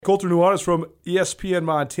Colter Nuanez from ESPN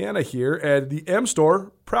Montana here, and the M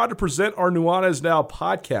Store, proud to present our Nuanez Now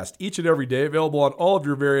podcast each and every day, available on all of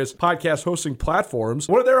your various podcast hosting platforms.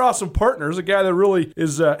 One of their awesome partners, a guy that really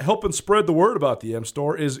is helping spread the word about the M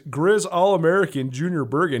Store, is Griz All-American Junior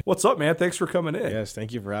Bergen. What's up, man? Thanks for coming in. Yes,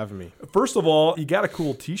 thank you for having me. First of all, you got a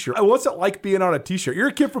cool t-shirt. What's it like being on a t-shirt? You're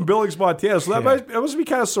a kid from Billings, Montana, so that must be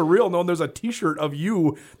kind of surreal knowing there's a t-shirt of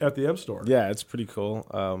you at the M Store. Yeah, it's pretty cool.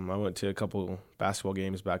 I went to a couple basketball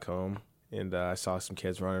games back home, and I saw some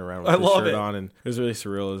kids running around with the shirt on, and it was really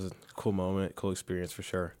surreal. It was a cool moment, cool experience for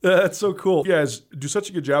sure. That's so cool. You guys do such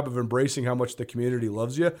a good job of embracing how much the community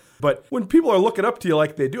loves you. But when people are looking up to you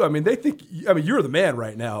like they do, they think, you're the man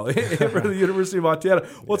right now for the University of Montana.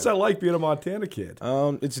 What's that like being a Montana kid?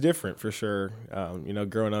 It's different for sure.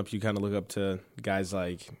 Growing up, you kind of look up to guys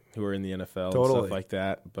like who are in the NFL and stuff like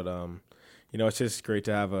that. But, it's just great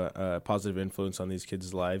to have a positive influence on these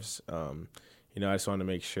kids' lives. I just want to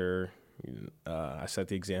make sure I set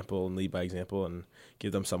the example and lead by example and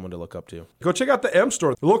give them someone to look up to. Go check out the M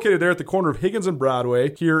Store. They're located there at the corner of Higgins and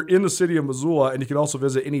Broadway here in the city of Missoula, and you can also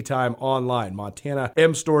visit anytime online,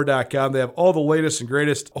 montanamstore.com. They have all the latest and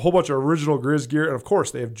greatest, a whole bunch of original Griz gear, and of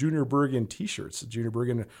course, they have Junior Bergen t-shirts. Junior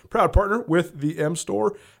Bergen, proud partner with the M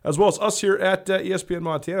Store, as well as us here at ESPN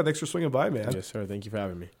Montana. Thanks for swinging by, man. Yes, sir. Thank you for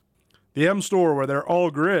having me. The M Store, where they're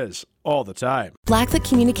all Griz all the time. Blackfoot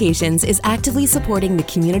Communications is actively supporting the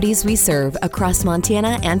communities we serve across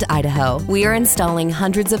Montana and Idaho. We are installing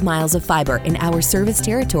hundreds of miles of fiber in our service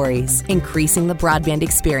territories, increasing the broadband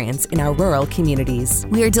experience in our rural communities.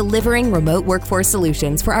 We are delivering remote workforce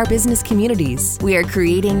solutions for our business communities. We are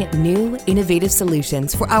creating new, innovative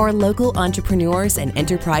solutions for our local entrepreneurs and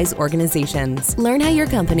enterprise organizations. Learn how your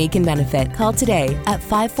company can benefit. Call today at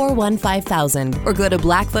 541-5000 or go to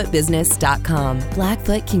blackfootbusiness.com.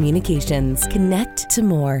 Blackfoot Communications. Connect to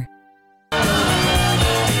more.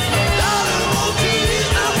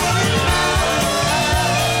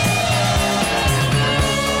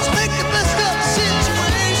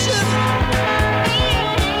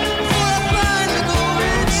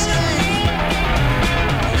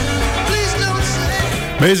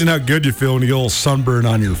 Amazing how good you feel when you get a little sunburn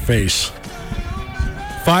on your face.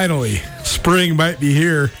 Finally, spring might be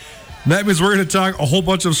here. And that means we're going to talk a whole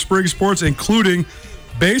bunch of spring sports, including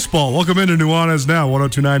baseball. Welcome into Nuanez Now,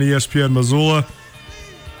 102.9 ESPN Missoula.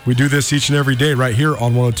 We do this each and every day right here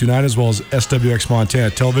on 102.9, as well as SWX Montana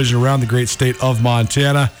television around the great state of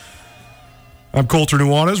Montana. I'm Colter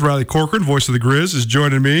Nuanez. Riley Corcoran, voice of the Griz, is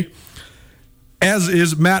joining me, as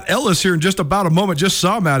is Matt Ellis here in just about a moment. Just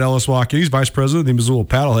saw Matt Ellis walk in. He's vice president of the Missoula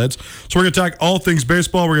Paddleheads. So we're going to talk all things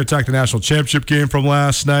baseball. We're going to talk the national championship game from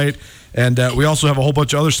last night. And we also have a whole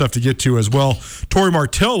bunch of other stuff to get to as well. Tori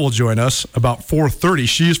Martell will join us about 4:30.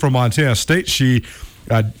 She's from Montana State. She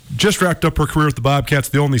just wrapped up her career with the Bobcats,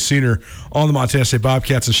 the only senior on the Montana State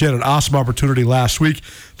Bobcats. And she had an awesome opportunity last week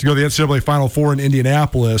to go to the NCAA Final Four in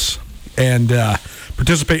Indianapolis and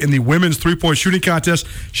participate in the women's three-point shooting contest.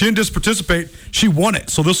 She didn't just participate, she won it.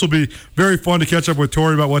 So this will be very fun to catch up with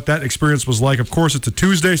Tori about what that experience was like. Of course, it's a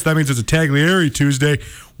Tuesday, so that means it's a Taglieri Tuesday.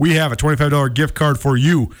 We have a $25 gift card for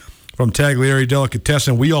you from Taglieri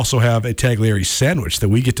Delicatessen. We also have a Taglieri sandwich that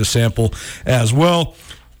we get to sample as well.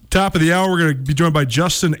 Top of the hour, we're going to be joined by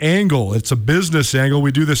Justin Angle. It's a business angle.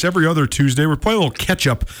 We do this every other Tuesday. We're playing a little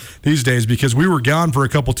catch-up these days because we were gone for a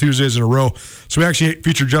couple Tuesdays in a row. So we actually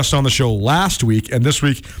featured Justin on the show last week, and this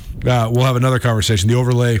week we'll have another conversation, the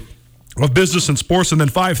overlay of business and sports. And then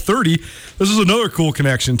 5:30, this is another cool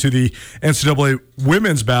connection to the NCAA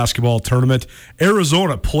women's basketball tournament.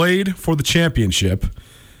 Arizona played for the championship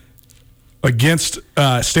against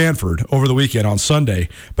Stanford over the weekend on Sunday.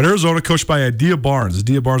 But Arizona, coached by Adia Barnes.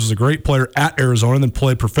 Adia Barnes is a great player at Arizona and then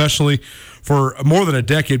played professionally for more than a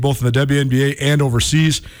decade, both in the WNBA and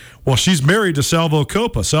overseas. Well, she's married to Salvo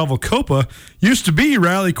Copa. Salvo Copa used to be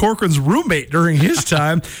Riley Corcoran's roommate during his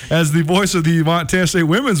time as the voice of the Montana State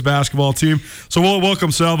women's basketball team. So we'll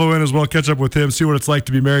welcome Salvo in as well, catch up with him, see what it's like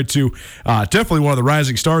to be married to definitely one of the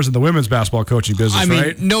rising stars in the women's basketball coaching business,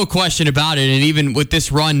 right? No question about it. And even with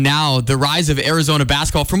this run now, the rise of Arizona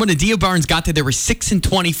basketball, from when Adia Barnes got there, they were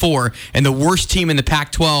 6-24 and the worst team in the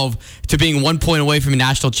Pac-12 to being 1 point away from a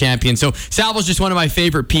national champion. So Salvo's just one of my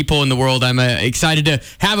favorite people in the world. I'm excited to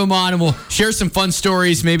have him on, and we'll share some fun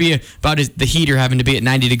stories, maybe about the heater having to be at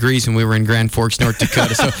 90 degrees when we were in Grand Forks, North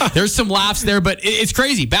Dakota. So there's some laughs there, but it's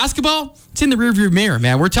crazy. Basketball, it's in the rearview mirror,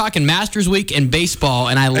 man. We're talking Masters Week and baseball,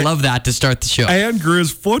 and I love that to start the show. And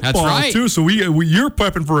Griz football, too. So you're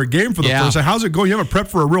prepping for a game for the first time. How's it going? You haven't prepped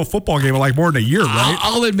for a real football game in like more than a year, right?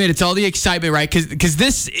 I'll admit it's all the excitement, right? Because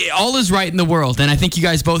this, all is right in the world, and I think you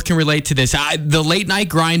guys both can relate to this. The late night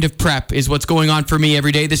grind of prep is what's going on for me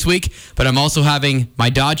every day this week, but I'm also having my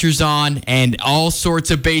Dodgers on and all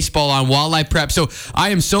sorts of baseball on while I prep. So I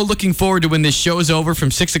am so looking forward to when this show is over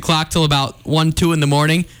from 6 o'clock till about 1, 2 in the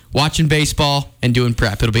morning, watching baseball and doing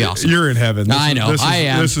prep. It'll be awesome. You're in heaven. I know. I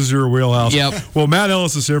am. This is your wheelhouse. Yep. Well, Matt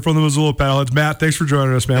Ellis is here from the Missoula Paddleheads. Matt, thanks for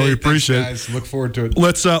joining us, man. Hey, we appreciate thanks, guys. Look forward to it.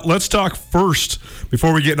 Let's talk first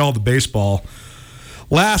before we get into all the baseball.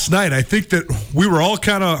 Last night, I think that we were all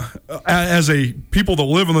kind of, as a people that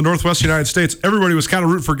live in the Northwest United States, everybody was kind of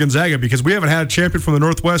rooting for Gonzaga because we haven't had a champion from the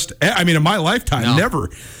Northwest, I mean, in my lifetime, never.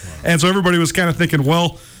 And so everybody was kind of thinking,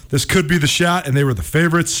 well, this could be the shot, and they were the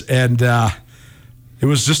favorites, and it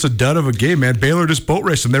was just a dud of a game, man. Baylor just boat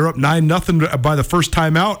raced them. They were up 9-0 by the first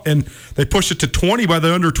timeout, and they pushed it to 20 by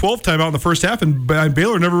the under 12 timeout in the first half, and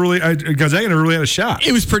Gonzaga never really had a shot.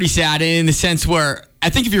 It was pretty sad in the sense where I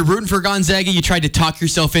think if you're rooting for Gonzaga, you tried to talk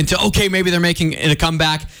yourself into, okay, maybe they're making it a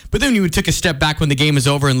comeback, but then you took a step back when the game was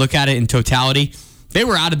over and look at it in totality. They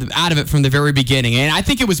were out of it from the very beginning. And I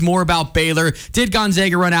think it was more about Baylor. Did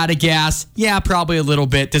Gonzaga run out of gas? Yeah, probably a little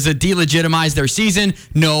bit. Does it delegitimize their season?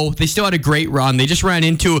 No. They still had a great run. They just ran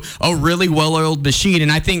into a really well-oiled machine. And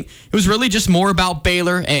I think it was really just more about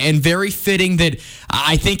Baylor and very fitting that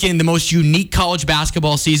I think in the most unique college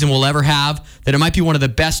basketball season we'll ever have, that it might be one of the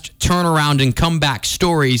best turnaround and comeback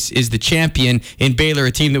stories is the champion in Baylor,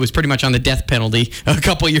 a team that was pretty much on the death penalty a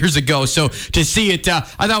couple years ago. So to see it, I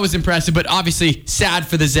thought was impressive, but obviously sad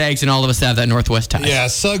for the Zags and all of us that have that Northwest tie. Yeah,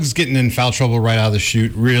 Suggs getting in foul trouble right out of the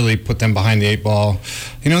chute really put them behind the 8 ball.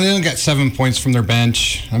 They only got 7 points from their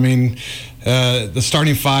bench. I mean, the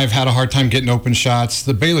starting 5 had a hard time getting open shots.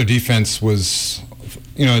 The Baylor defense was,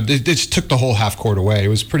 it just took the whole half court away. It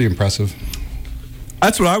was pretty impressive.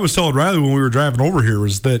 That's what I was telling Riley when we were driving over here,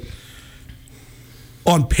 was that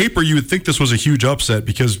on paper you would think this was a huge upset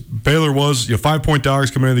because Baylor was 5-point dogs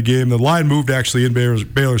coming into the game. The line moved actually in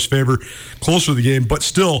Baylor's favor closer to the game, but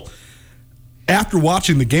still, after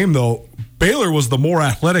watching the game though, Baylor was the more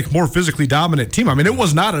athletic, more physically dominant team. I mean, it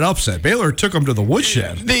was not an upset. Baylor took them to the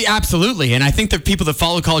woodshed. Absolutely. And I think that people that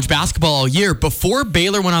follow college basketball all year, before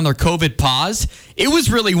Baylor went on their COVID pause, it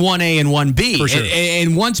was really 1A and 1B. For sure.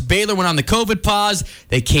 And once Baylor went on the COVID pause,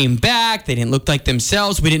 they came back. They didn't look like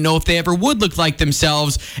themselves. We didn't know if they ever would look like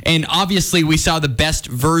themselves. And obviously, we saw the best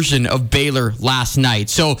version of Baylor last night.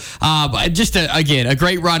 So just, again, a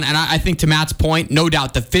great run. And I think to Matt's point, no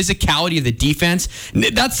doubt, the physicality of the defense,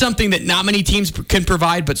 that's something that not many teams can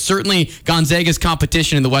provide, but certainly Gonzaga's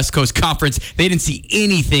competition in the West Coast Conference, they didn't see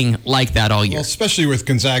anything like that all year. Well, especially with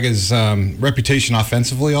Gonzaga's reputation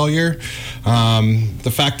offensively all year.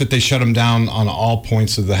 The fact that they shut them down on all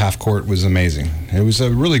points of the half court was amazing. It was a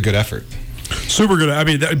really good effort. Super good. I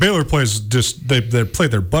mean, Baylor plays they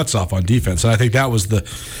played their butts off on defense, and I think that was the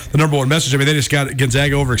number one message. I mean, they just got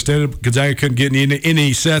Gonzaga overextended. Gonzaga couldn't get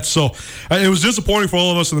any sets, so it was disappointing for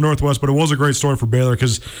all of us in the Northwest. But it was a great story for Baylor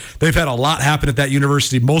because they've had a lot happen at that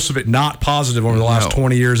university. Most of it not positive over the last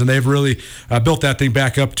 20 years, and they've really built that thing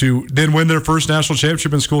back up to then win their first national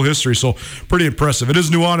championship in school history. So pretty impressive. It is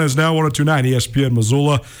Nuanez Now 102.9 ESPN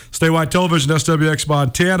Missoula, statewide television, SWX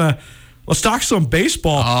Montana. Let's talk some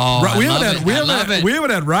baseball. Oh, we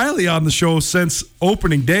haven't had Riley on the show since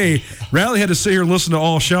opening day. Riley had to sit here and listen to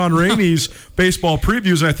all Sean Rainey's baseball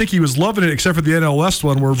previews, and I think he was loving it, except for the NL West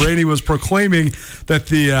one, where Rainey was proclaiming that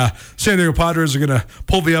the San Diego Padres are going to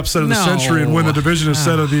pull the upset of the century and win the division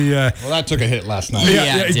instead of the. Well, that took a hit last night.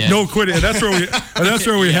 Yeah, no quitting. And that's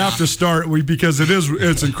where we have to start because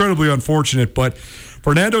it's incredibly unfortunate. But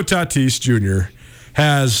Fernando Tatis Jr.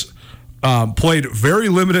 has played very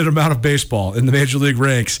limited amount of baseball in the major league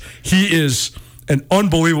ranks. He is an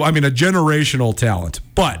unbelievable, a generational talent,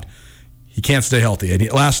 but he can't stay healthy.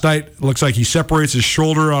 And last night, it looks like he separates his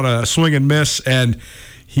shoulder on a swing and miss, and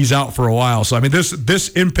he's out for a while. So, this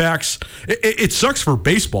impacts – it sucks for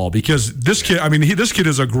baseball because this kid – this kid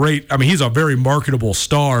is a great – he's a very marketable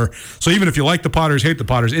star. So, even if you like the Padres, hate the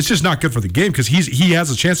Padres, it's just not good for the game because he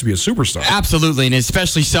has a chance to be a superstar. Absolutely, and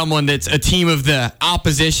especially someone that's a team of the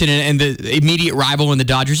opposition and the immediate rival in the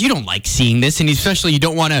Dodgers. You don't like seeing this, and especially you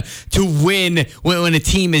don't want to win when a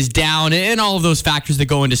team is down and all of those factors that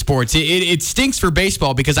go into sports. It stinks for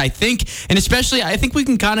baseball because I think we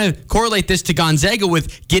can kind of correlate this to Gonzaga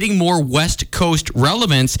with getting more West Coast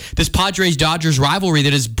relevance. This Padres-Dodgers rivalry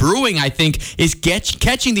that is brewing, I think, is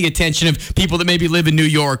catching the attention of people that maybe live in New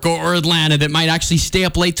York or Atlanta that might actually stay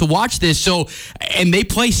up late to watch this. So, and they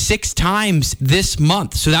play 6 times this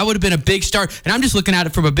month. So that would have been a big start. And I'm just looking at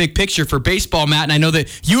it from a big picture for baseball, Matt, and I know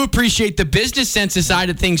that you appreciate the business sense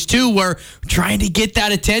side of things too, where we're trying to get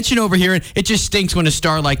that attention over here, and it just stinks when a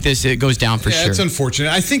star like this it goes down for sure. It's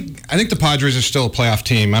unfortunate. I think the Padres are still a playoff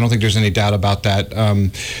team. I don't think there's any doubt about that.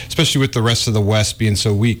 especially with the rest of the West being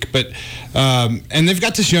so weak. But and they've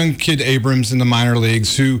got this young kid Abrams in the minor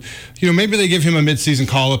leagues who, maybe they give him a midseason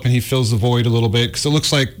call-up and he fills the void a little bit, because it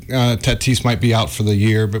looks like Tatis might be out for the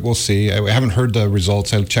year, but we'll see. I haven't heard the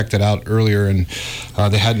results. I checked it out earlier, and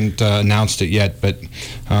they hadn't announced it yet. But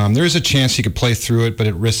there is a chance he could play through it, but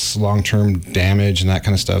it risks long-term damage and that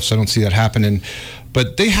kind of stuff. So I don't see that happening.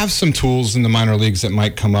 But they have some tools in the minor leagues that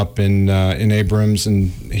might come up in Abrams, and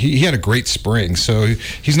he had a great spring, so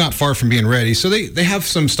he's not far from being ready. So they have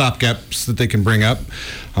some stopgaps that they can bring up,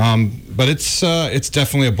 but it's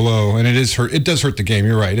definitely a blow, and it does hurt the game.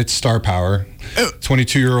 You're right, it's star power,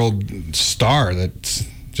 22-year-old star that's.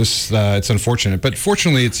 Just it's unfortunate, but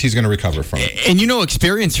fortunately he's going to recover from it. And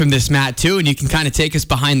experience from this, Matt, too, and you can kind of take us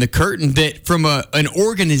behind the curtain that from an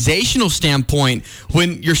organizational standpoint,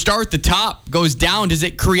 when your star at the top goes down, does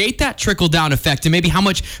it create that trickle-down effect? And maybe how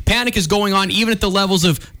much panic is going on even at the levels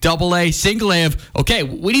of AA, single A of, okay,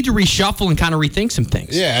 we need to reshuffle and kind of rethink some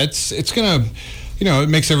things. Yeah, it's going to... it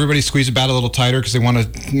makes everybody squeeze the bat a little tighter because they want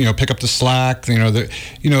to, pick up the slack.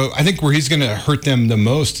 I think where he's going to hurt them the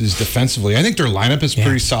most is defensively. I think their lineup is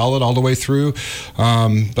pretty solid all the way through,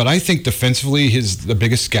 but I think defensively the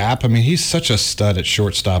biggest gap. I mean, he's such a stud at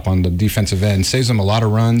shortstop on the defensive end, saves them a lot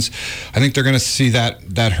of runs. I think they're going to see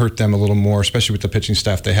that hurt them a little more, especially with the pitching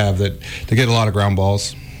staff they have that they get a lot of ground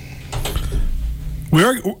balls.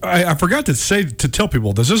 I forgot to tell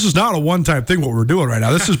people this is not a one-time thing what we're doing right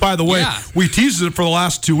now. This is, by the way, we teased it for the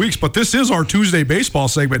last 2 weeks, but this is our Tuesday baseball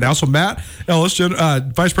segment now. So Matt Ellis,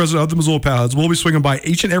 Vice President of the Missoula Paddleheads, will be swinging by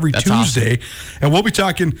each and every Tuesday, and we'll be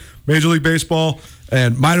talking Major League Baseball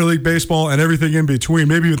and minor league baseball and everything in between.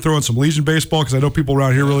 Maybe even throw in some Legion baseball, because I know people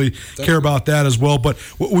around here really care about that as well. But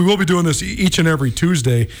we will be doing this each and every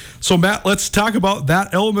Tuesday. So Matt, let's talk about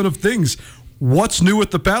that element of things. What's new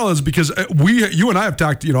with the Paddleheads? Because you and I have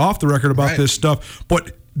talked, off the record about this stuff,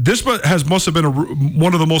 but this must have been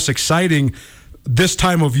one of the most exciting this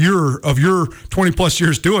time of your 20 plus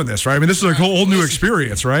years doing this, right? I mean, this is a whole new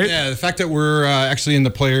experience, right? Yeah, the fact that we're actually in the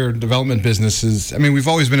player development business we've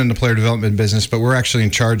always been in the player development business, but we're actually in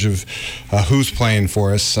charge of who's playing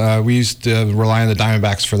for us. We used to rely on the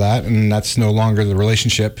Diamondbacks for that, and that's no longer the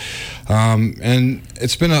relationship. And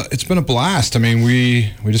it's been a blast. I mean,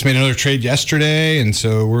 we just made another trade yesterday, and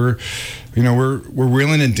so we're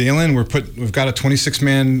wheeling and dealing. We've got a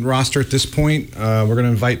 26-man roster at this point. We're going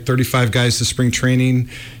to invite 35 guys to spring training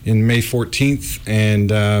in May 14th,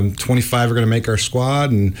 and 25 are going to make our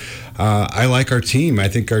squad. And I like our team. I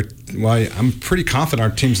think I'm pretty confident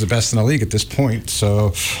our team's the best in the league at this point.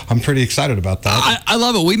 So I'm pretty excited about that. I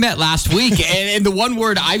love it. We met last week, and the one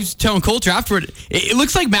word I was telling Colter afterward, it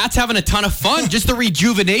looks like Matt's having a ton of fun. Just the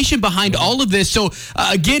rejuvenation behind all of this. So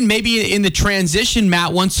again, maybe in the transition,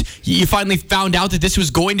 Matt, once you finally found out that this was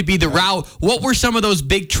going to be the route, what were some of those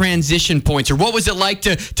big transition points, or what was it like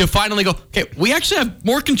to finally go, okay, we actually have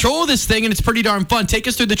more control of this thing, and it's pretty darn fun. Take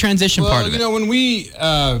us through the transition part of it. When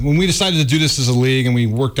we decided to do this as a league, and we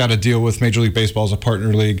worked out a deal with Major League Baseball as a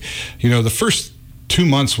partner league, the first 2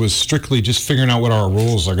 months was strictly just figuring out what our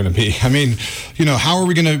rules are going to be. I mean, how are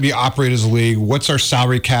we going to be operate as a league? What's our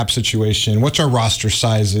salary cap situation? What's our roster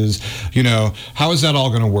sizes? How is that all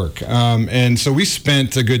going to work? And so we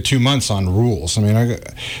spent a good 2 months on rules. I mean,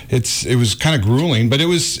 it was kind of grueling, but it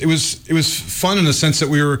was fun in the sense that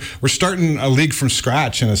we're starting a league from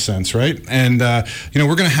scratch in a sense, right? And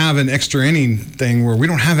we're going to have an extra inning thing where we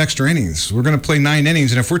don't have extra innings. We're going to play 9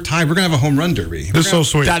 innings, and if we're tied, we're going to have a home run derby. That's so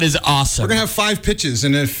sweet. That is awesome. We're going to have 5 pitches.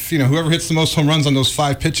 And if whoever hits the most home runs on those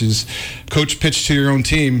 5 pitches, coach pitch to your own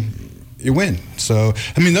team, you win. So,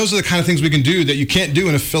 those are the kind of things we can do that you can't do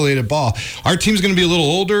in affiliated ball. Our team's going to be a little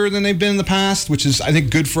older than they've been in the past, which is, I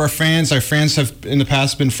think, good for our fans. Our fans have, in the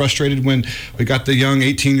past, been frustrated when we got the young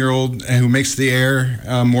 18-year-old who makes the air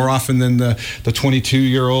more often than the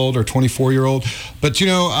 22-year-old or 24-year-old. But,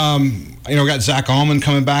 we got Zach Allman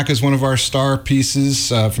coming back as one of our star pieces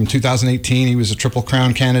from 2018. He was a Triple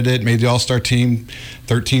Crown candidate, made the All-Star team,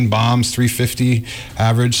 13 bombs, 350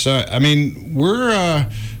 average. So,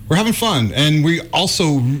 we're having fun, and we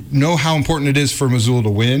also know how important it is for Missoula to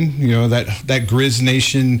win. That Griz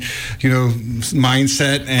Nation,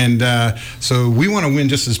 mindset, and so we want to win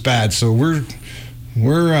just as bad. So we're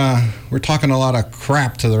talking a lot of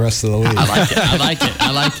crap to the rest of the league. I like it.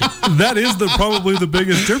 That is probably the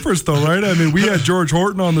biggest difference, though, right? I mean, we had George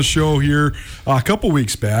Horton on the show here a couple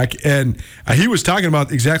weeks back, and he was talking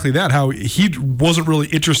about exactly that, how he wasn't really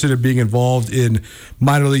interested in being involved in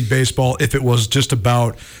minor league baseball if it was just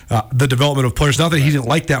about the development of players. Not that he didn't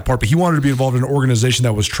like that part, but he wanted to be involved in an organization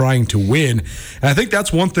that was trying to win. And I think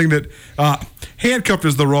that's one thing that handcuffed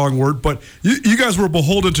is the wrong word, but you guys were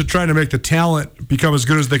beholden to trying to make the talent become as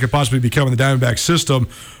good as they could possibly become in the Diamondback system.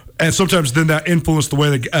 And sometimes then that influenced the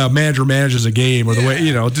way the manager manages a game or the way,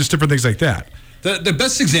 just different things like that. The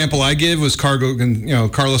best example I give was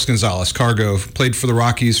Carlos Gonzalez. Cargo played for the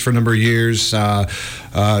Rockies for a number of years,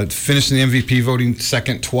 finished in the MVP voting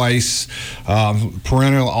second twice,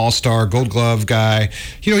 perennial all-star, Gold Glove guy.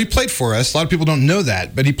 He played for us. A lot of people don't know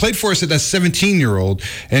that, but he played for us at that 17-year-old,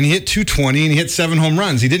 and he hit 220 and he hit 7 home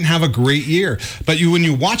runs. He didn't have a great year, but when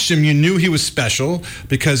you watched him, you knew he was special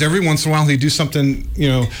because every once in a while he'd do something,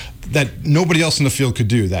 that nobody else in the field could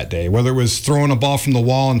do that day, whether it was throwing a ball from the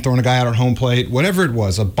wall and throwing a guy out at home plate, whatever it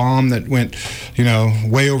was, a bomb that went,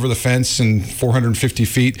 way over the fence and 450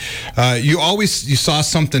 feet. You saw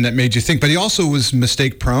something that made you think, but he also was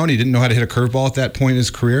mistake prone. He didn't know how to hit a curveball at that point in his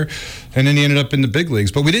career. And then he ended up in the big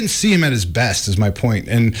leagues, but we didn't see him at his best, is my point.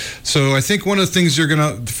 And so I think one of the things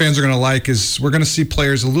the fans are gonna like is we're gonna see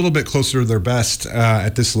players a little bit closer to their best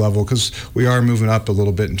at this level because we are moving up a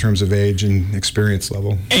little bit in terms of age and experience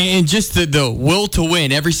level. And just the will to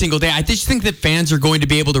win every single day. I just think that fans are going to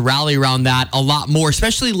be able to rally around that a lot more,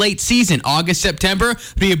 especially late season. August, September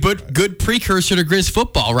be a good precursor to Griz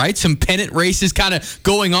football, right? Some pennant races kind of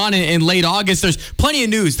going on in late August. There's plenty of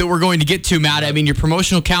news that we're going to get to, Matt. I mean, your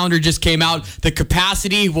promotional calendar just came out. The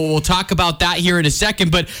capacity, we'll talk about that here in a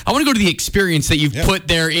second, but I want to go to the experience that you've put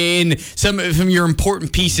there in some of your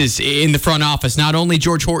important pieces in the front office. Not only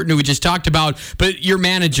George Horton, who we just talked about, but your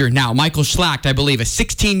manager now, Michael Schlacht, I believe, a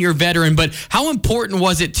 16-year veteran. But how important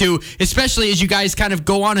was it to, especially as you guys kind of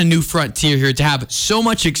go on a new frontier here, to have so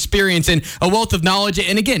much experience and a wealth of knowledge?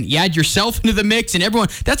 And again, you add yourself into the mix and everyone.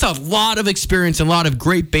 That's a lot of experience and a lot of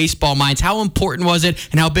great baseball minds. How important was it,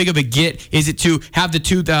 and how big of a get is it to have the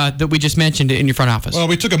two that we just mentioned in your front office? Well,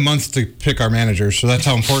 we took a month to pick our manager, so that's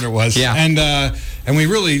how important it was. Yeah. And we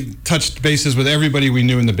really touched bases with everybody we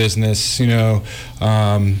knew in the business.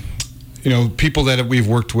 People that we've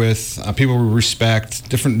worked with, people we respect,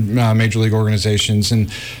 different major league organizations, and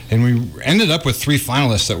we ended up with 3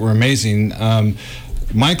 finalists that were amazing.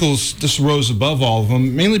 Michael's just rose above all of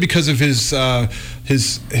them, mainly because of his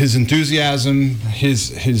enthusiasm,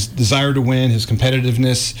 his desire to win, his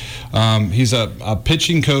competitiveness. He's a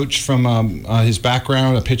pitching coach from his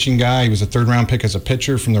background, a pitching guy. He was a 3rd-round pick as a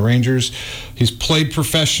pitcher from the Rangers. He's played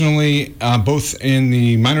professionally, both in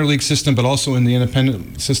the minor league system, but also in the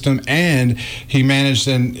independent system, and he managed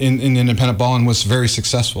in independent ball and was very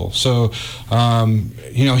successful. So,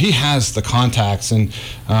 he has the contacts, and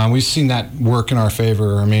we've seen that work in our favor.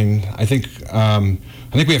 I mean, I think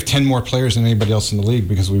we have 10 more players than anybody else in the league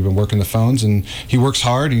because we've been working the phones, and he works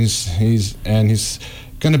hard. He's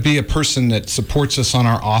going to be a person that supports us on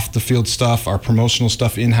our off the field stuff, our promotional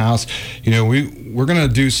stuff in-house. We're going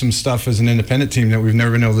to do some stuff as an independent team that we've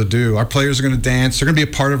never been able to do. Our players are going to dance. They're going to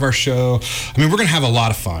be a part of our show. I mean, we're going to have a lot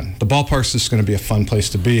of fun. The ballpark's just going to be a fun place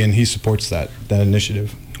to be, and he supports that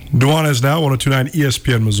initiative. Nuanez Now, 102.9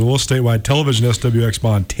 ESPN Missoula, statewide television, SWX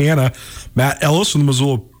Montana. Matt Ellis from the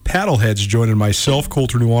Missoula Paddleheads joining myself,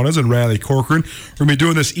 Colter Nuanez, and Riley Corcoran. We're going to be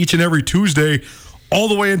doing this each and every Tuesday all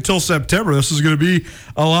the way until September. This is going to be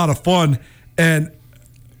a lot of fun. And,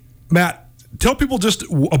 Matt, tell people just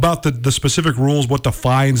about the specific rules, what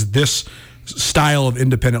defines this style of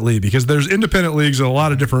independent league, because there's independent leagues in a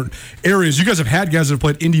lot of different areas. You guys have had guys that have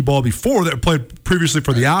played indie ball before that played previously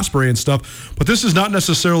for the Osprey and stuff, but this is not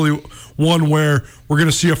necessarily one where we're going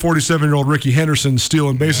to see a 47-year-old Ricky Henderson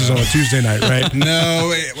stealing bases on a Tuesday night, right?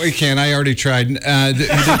 No, we can't. I already tried.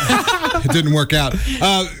 It didn't work out.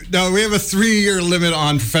 No, we have a 3-year limit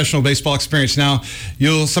on professional baseball experience. Now,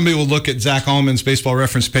 somebody will look at Zach Allman's baseball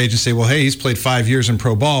reference page and say, well, hey, he's played 5 years in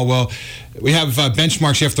pro ball. Well, we have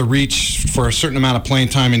benchmarks you have to reach for a certain amount of playing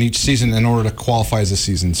time in each season in order to qualify as a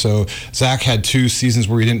season. So Zach had 2 seasons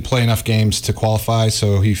where he didn't play enough games to qualify,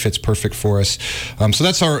 so he fits perfect for us. So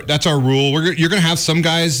that's our rule. You're going to have some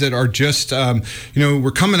guys that are just,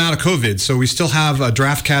 we're coming out of COVID, so we still have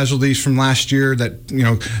draft casualties from last year that,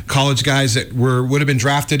 college guys that would have been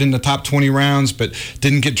drafted in the top 20 rounds but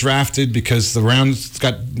didn't get drafted because the rounds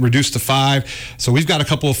got reduced to 5. So we've got a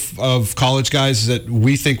couple of college guys that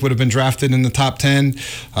we think would have been drafted in the top 10,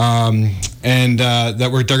 and that they're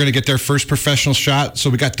going to get their first professional shot.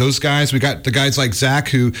 So we got those guys. We got the guys like Zach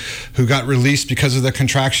who got released because of the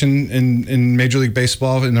contraction in Major League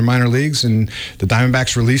Baseball in their minor leagues, and the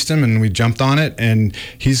Diamondbacks released him, and we jumped on it. And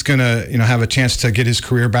he's going to have a chance to get his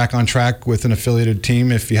career back on track with an affiliated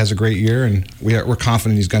team if he has a great year, and we're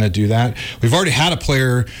confident he's going to do that. We've already had a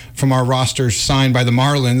player from our roster signed by the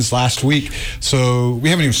Marlins last week, so we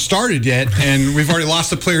haven't even started yet, and we've already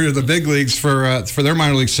lost a player to the big leagues for their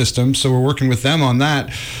minor league system. So we're working with them on that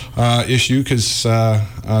issue because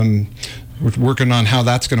we're working on how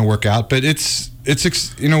that's going to work out. But it's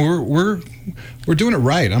we're doing it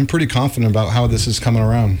right. I'm pretty confident about how this is coming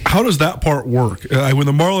around. How does that part work? When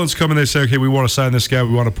the Marlins come and they say, okay, we want to sign this guy,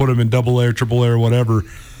 we want to put him in AA or AAA or whatever,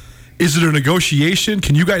 is it a negotiation?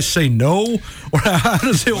 Can you guys say no? Or how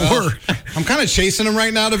does it work? I'm kind of chasing them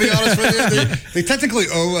right now, to be honest with you. They technically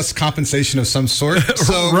owe us compensation of some sort,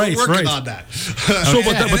 so we're working on that.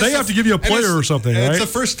 But they have to give you a player or something, right? It's the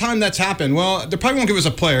first time that's happened. Well, they probably won't give us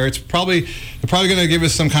a player. They're probably going to give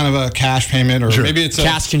us some kind of a cash payment, or maybe it's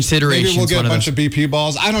cash consideration. Maybe we'll get a bunch of BP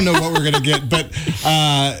balls. I don't know what we're going to get, but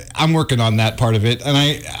I'm working on that part of it.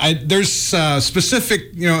 And there's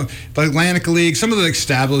specific, the Atlantic League, some of the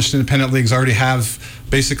established independent leagues already have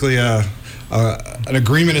basically an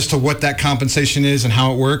agreement as to what that compensation is and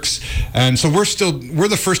how it works. And so we're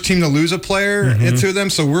the first team to lose a player into them.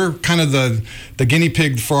 So we're kind of the guinea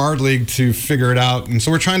pig for our league to figure it out. And so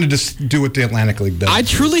we're trying to just do what the Atlantic League does. I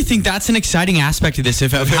truly think that's an exciting aspect of this,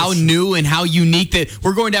 of how new and how unique that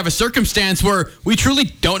we're going to have a circumstance where we truly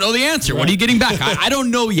don't know the answer. Right. What are you getting back? I don't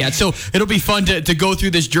know yet. So it'll be fun to go through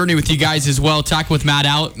this journey with you guys as well. Talking with Matt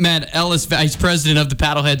Ellis, Vice President of the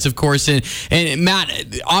Paddleheads, of course. And Matt,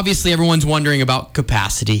 obviously everyone's wondering about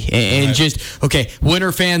capacity and just, okay, when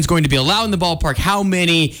are fans going to be allowed in the ballpark? How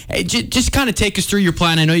many? Just kind of take us through your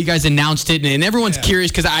plan. I know you guys announced it, and everyone's curious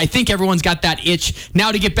because I think everyone's got that itch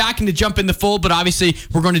now to get back and to jump in the fold, but obviously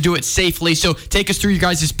we're going to do it safely. So take us through your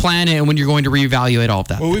guys' plan and when you're going to reevaluate all of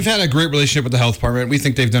that. Well, we've had a great relationship with the health department. We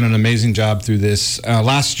think they've done an amazing job through this.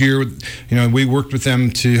 Last year, we worked with them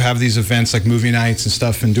to have these events like movie nights and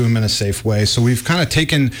stuff and do them in a safe way. So we've kind of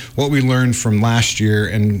taken what we learned from last year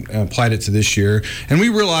and applied it to this year. And we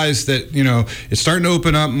realized that, it's starting to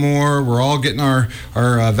open up more. We're all getting our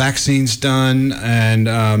vaccines done, and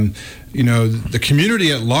the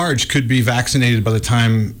community at large could be vaccinated by the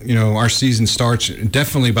time, our season starts,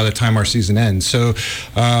 definitely by the time our season ends. So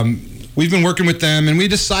we've been working with them, and we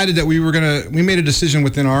decided that we made a decision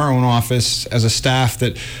within our own office as a staff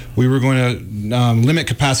that we were going to limit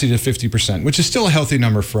capacity to 50%, which is still a healthy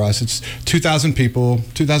number for us. It's 2,000 people,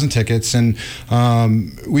 2,000 tickets, and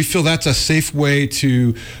we feel that's a safe way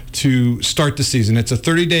to start the season. It's a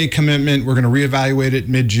 30-day commitment. We're going to reevaluate it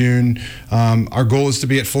mid-June. Our goal is to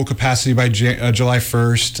be at full capacity by July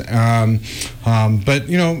 1st. But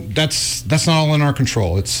that's not all in our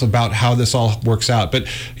control. It's about how this all works out. But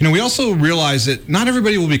we also realize that not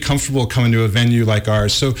everybody will be comfortable coming to a venue like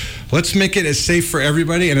ours. So let's make it as safe for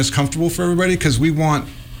everybody and as comfortable for everybody, because we want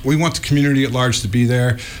the community at large to be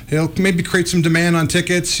there. It'll maybe create some demand on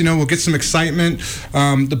tickets. We'll get some excitement.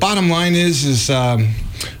 The bottom line is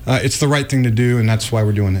it's the right thing to do, and that's why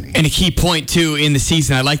we're doing it. And a key point, too, in the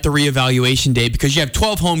season, I like the reevaluation day, because you have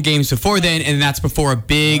 12 home games before then, and that's before a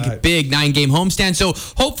big 9-game homestand. So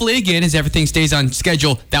hopefully, again, as everything stays on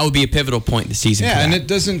schedule, that would be a pivotal point in the season. Yeah, and it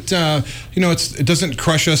doesn't, it doesn't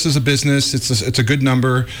crush us as a business. It's a good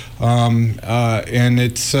number, and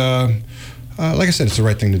it's, like I said, it's the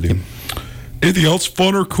right thing to do. Anything else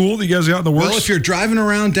fun or cool that you guys got in the works? Well, if you're driving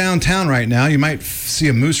around downtown right now, you might see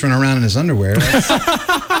a moose running around in his underwear.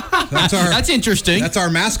 That's interesting. That's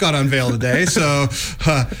our mascot unveil today. So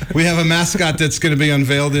we have a mascot that's going to be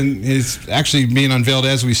unveiled, and is actually being unveiled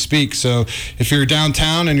as we speak. So if you're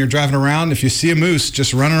downtown and you're driving around, if you see a moose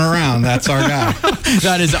just running around, that's our guy.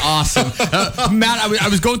 That is awesome. Matt, I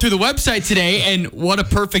was going through the website today, and what a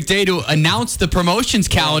perfect day to announce the promotions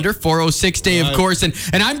calendar, 406 day, of course. And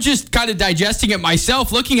I'm just kind of digesting it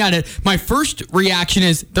myself, looking at it. My first reaction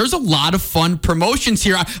is there's a lot of fun promotions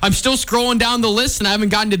here. I'm still scrolling down the list, and I haven't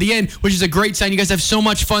gotten to the end, which is a great sign. You guys have so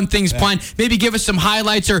much fun things planned. Maybe give us some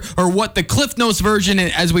highlights or what the Cliff Notes version,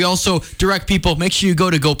 as we also direct people. Make sure you go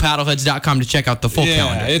to gopaddleheads.com to check out the full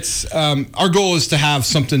calendar. It's our goal is to have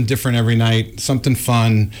something different every night, something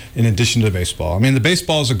fun in addition to baseball. I mean, the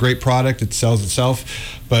baseball is a great product. It sells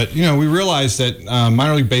itself. But, we realize that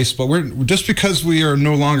minor league baseball, just because we are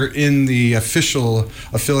no longer in the official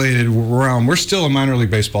affiliated realm, we're still a minor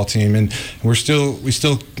league baseball team, and we still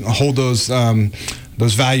hold those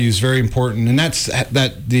values very important, and that's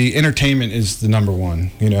that the entertainment is the number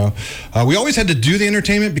one. We always had to do the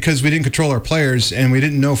entertainment because we didn't control our players, and we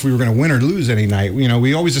didn't know if we were going to win or lose any night.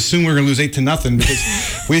 We always assumed we were going to lose 8-0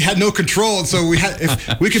 because we had no control. And so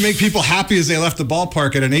if we could make people happy as they left the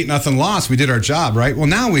ballpark at an 8-0 loss, we did our job, right? Well,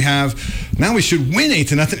 now we should win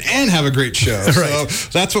 8-0 and have a great show. Right. So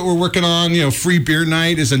that's what we're working on. Free beer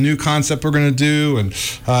night is a new concept we're going to do, and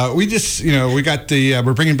we just we got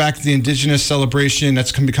we're bringing back the Indigenous celebration.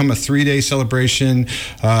 That's going to become a 3-day celebration.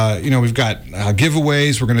 We've got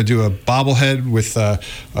giveaways. We're going to do a bobblehead with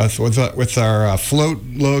our float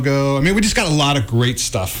logo. I mean, we just got a lot of great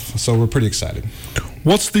stuff, so we're pretty excited.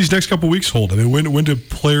 What's these next couple weeks hold? I mean, when do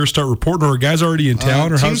players start reporting, or are guys already in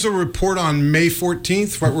town? Teams will report on May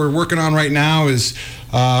 14th. What we're working on right now is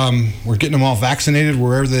we're getting them all vaccinated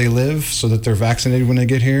wherever they live so that they're vaccinated when they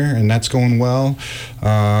get here, and that's going well.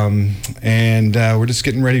 And we're just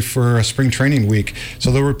getting ready for a spring training week.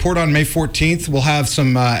 So they'll report on May 14th. We'll have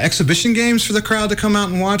some exhibition games for the crowd to come out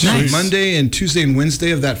and watch on Monday and Tuesday and Wednesday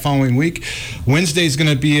of that following week. Wednesday is going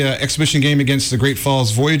to be an exhibition game against the Great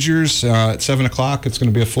Falls Voyagers at 7 o'clock. It's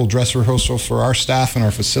going to be a full dress rehearsal for our staff and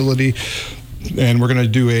our facility. And we're going to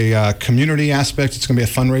do a community aspect. It's going to be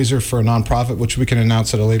a fundraiser for a nonprofit, which we can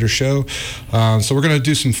announce at a later show. So we're going to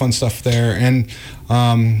do some fun stuff there. And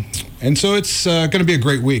so it's going to be a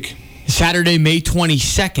great week. Saturday, May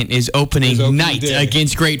 22nd is opening night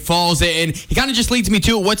against Great Falls. And it kind of just leads me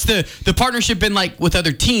to what's the partnership been like with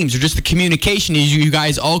other teams, or just the communication as you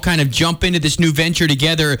guys all kind of jump into this new venture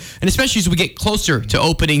together? And especially as we get closer to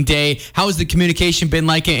opening day, how has the communication been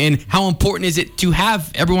like, and how important is it to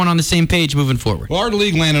have everyone on the same page moving forward? Well, our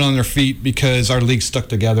league landed on their feet because our league stuck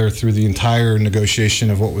together through the entire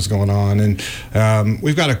negotiation of what was going on. And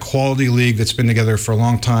we've got a quality league that's been together for a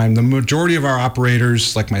long time. The majority of our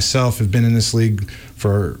operators, like myself, have been in this league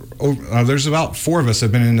for there's about 4 of us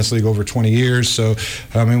have been in this league over 20 years. So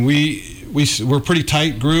I mean, we're a pretty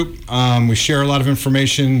tight group. We share a lot of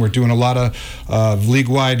information. We're doing a lot of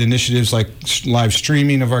league-wide initiatives like live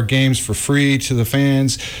streaming of our games for free to the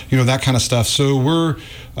fans, that kind of stuff. So we're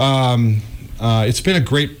it's been a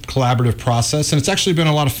great collaborative process, and it's actually been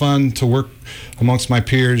a lot of fun to work amongst my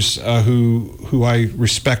peers who I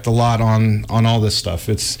respect a lot on all this stuff.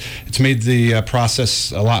 It's made the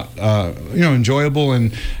process a lot enjoyable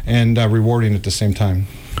and rewarding at the same time.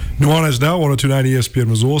 Nuanez Now, 102.9 ESPN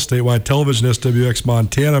Missoula, statewide television, SWX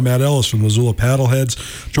Montana. Matt Ellis from Missoula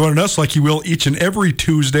Paddleheads joining us like he will each and every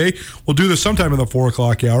Tuesday. We'll do this sometime in the 4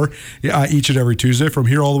 o'clock hour, each and every Tuesday from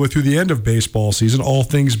here all the way through the end of baseball season. All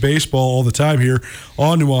things baseball all the time here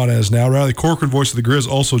on Nuanez Now. Riley Corcoran, voice of the Griz,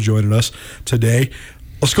 also joining us today.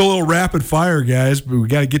 Let's go a little rapid fire, guys. But we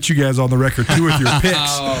got to get you guys on the record, too, with your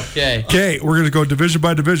picks. Okay, we're going to go division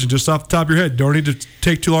by division, just off the top of your head. Don't need to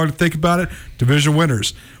take too long to think about it. Division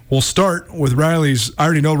winners. We'll start with Riley's. I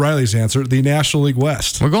already know Riley's answer, the National League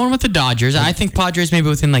West. We're going with the Dodgers. I think Padres maybe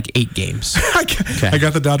within like 8 games. I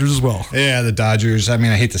got the Dodgers as well. Yeah, the Dodgers. I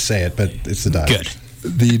mean, I hate to say it, but it's the Dodgers.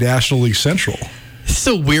 Good. The National League Central. This is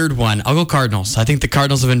a weird one. I'll go Cardinals. I think the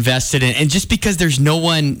Cardinals have invested in, and just because there's no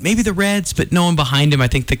one, maybe the Reds, but no one behind him, I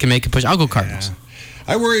think they can make a push. I'll go Cardinals. Yeah.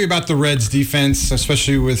 I worry about the Reds' defense,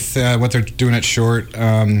 especially with what they're doing at short.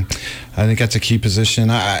 I think that's a key position.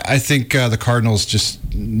 I think the Cardinals just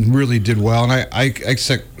really did well, and I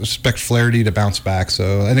expect Flaherty to bounce back.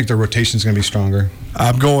 So I think their rotation is going to be stronger.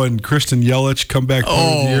 I'm going Kristen Yelich, comeback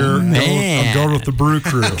player of the year. Man. I'm going with the Brew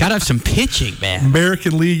Crew. Gotta have some pitching, man.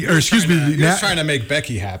 American League, or excuse me. You're trying to make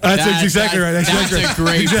Becky happy. That's exactly right. That's a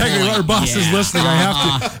great exactly. point. Our boss is listening. I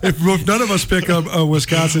have to. If none of us pick a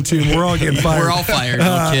Wisconsin team, we're all getting fired. We're all fired.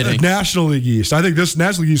 No kidding. National League East. I think this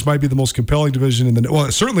National League East might be the most compelling division in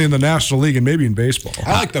the certainly in the National League and maybe in baseball.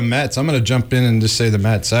 I like the Mets. I'm going to jump in and just say the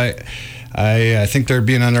Mets. I think they're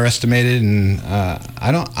being underestimated, and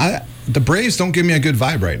the Braves don't give me a good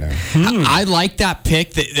vibe right now. I like that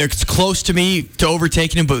pick. It's close to me to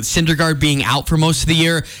overtaking him, but Syndergaard being out for most of the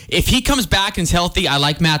year. If he comes back and is healthy, I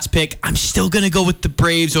like Matt's pick. I'm still going to go with the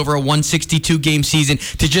Braves over a 162-game season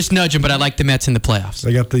to just nudge him, but I like the Mets in the playoffs.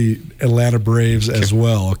 I got the Atlanta Braves as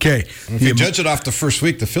well. Okay. If you judge it off the first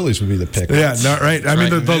week, the Phillies would be the pick. Yeah, right. I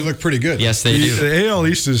mean, they look pretty good. Yes, they do. The AL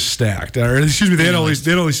East is stacked. The AL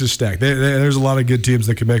East is stacked. There's a lot of good teams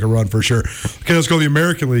that can make a run for sure. Okay, let's go to the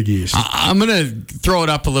American League East. I'm going to throw it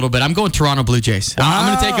up a little bit. I'm going Toronto Blue Jays. Wow. I'm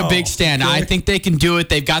going to take a big stand. Okay. I think they can do it.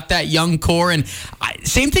 They've got that young core. And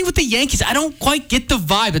same thing with the Yankees. I don't quite get the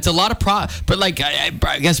vibe. It's a lot of but I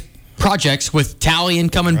guess projects with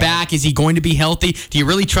Talion coming back. Is he going to be healthy? Do you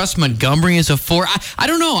really trust Montgomery as a 4? I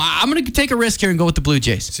don't know. I'm going to take a risk here and go with the Blue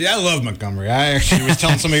Jays. See, I love Montgomery. I actually was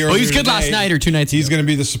telling somebody earlier. Well, he was good last night or 2 nights ago. He's going to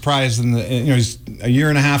be the surprise. He's a year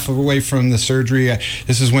and a half away from the surgery.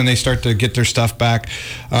 This is when they start to get their stuff back.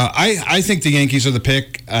 I think the Yankees are the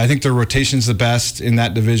pick. I think their rotation's the best in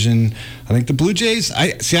that division. I think the Blue Jays.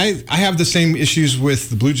 I have the same issues with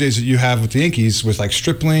the Blue Jays that you have with the Yankees. With like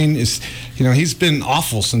Stripling he's been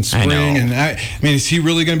awful since spring, and I mean, is he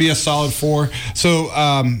really going to be a solid 4? So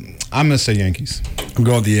I'm going to say Yankees. I'm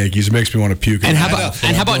going with the Yankees. It makes me want to puke. And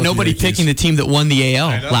how about nobody picking the team that won the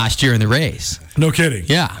AL last year in the Rays? No kidding.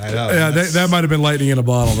 Yeah. I know. Yeah, that might have been lightning in a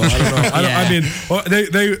bottle, though. I don't know.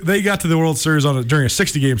 I mean, they got to the World Series during a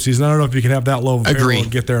 60-game season. I don't know if you can have that low of a payroll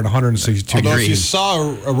and get there in 162 Although games. if you saw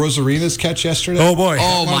a Rosarina's catch yesterday. Oh, boy.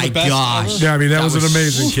 Oh, my gosh. Yeah, I mean, that was an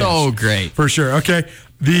amazing catch. So great. For sure. Okay.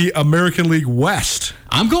 The American League West.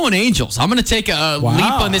 I'm going Angels. I'm going to take a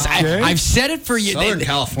leap on this. Okay. I've said it for you. Southern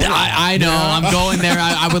California. I know. Yeah. I'm going there.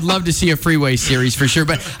 I would love to see a freeway series for sure,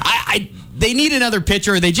 but they need another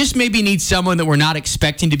pitcher. They just maybe need someone that we're not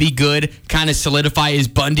expecting to be good, kind of solidify. Is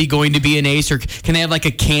Bundy going to be an ace, or can they have like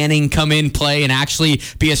a Canning come in, play, and actually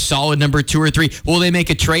be a solid number 2 or 3? Will they make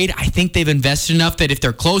a trade? I think they've invested enough that if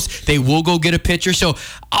they're close, they will go get a pitcher. So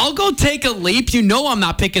I'll go take a leap. You know I'm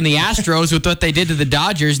not picking the Astros with what they did to the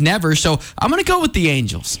Dodgers. Never. So I'm going to go with the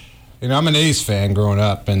Angels. You know, I'm an A's fan growing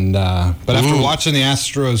up, and but after watching the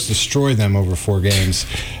Astros destroy them over 4 games,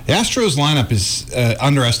 the Astros lineup is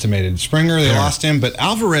underestimated. Springer, they lost him, but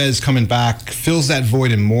Alvarez coming back fills that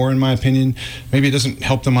void and more, in my opinion. Maybe it doesn't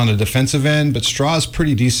help them on the defensive end, but Straw's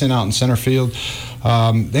pretty decent out in center field.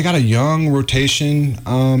 They got a young rotation.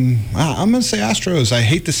 I'm going to say Astros. I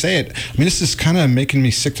hate to say it. I mean, this is kind of making me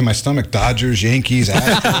sick to my stomach. Dodgers, Yankees,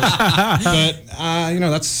 Astros. But, you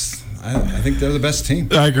know, I think they're the best team.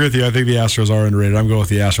 I agree with you. I think the Astros are underrated. I'm going with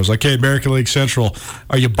the Astros. Okay, American League Central.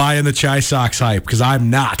 Are you buying the Chi Sox hype? Because I'm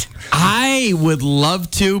not. I would love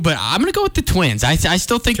to, but I'm going to go with the Twins. I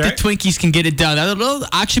still think the Twinkies can get it done. That'll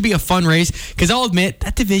actually be a fun race, because I'll admit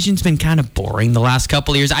that division's been kind of boring the last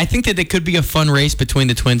couple of years. I think that it could be a fun race between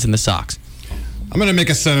the Twins and the Sox. I'm going to make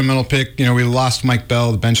a sentimental pick. You know, we lost Mike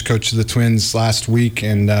Bell, the bench coach of the Twins, last week,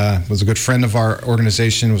 and was a good friend of our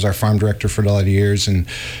organization, was our farm director for a lot of years, and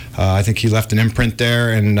I think he left an imprint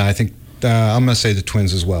there, and I think I'm going to say the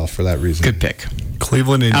Twins as well for that reason. Good pick.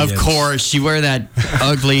 Cleveland Indians. Of course. You wear that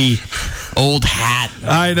ugly old hat.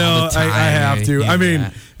 I know. I have to. I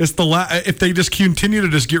mean, it's if they just continue to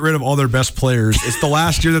just get rid of all their best players, it's the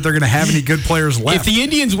last year that they're going to have any good players left. If the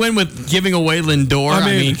Indians win with giving away Lindor, I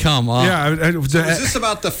mean come on. Yeah. So is this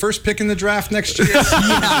about the first pick in the draft next year?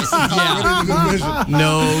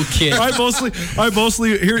 No kidding. I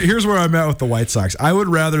mostly here's where I'm at with the White Sox. I would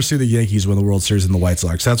rather see the Yankees win the World Series than the White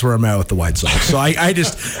Sox. That's where I'm at with the White Sox. So I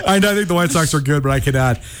think the White Sox are good, but I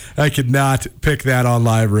could not pick that on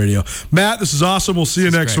live radio. Matt, this is awesome. We'll see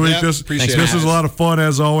you next week. Yep, This is a lot of fun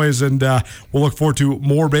as always, and we'll look forward to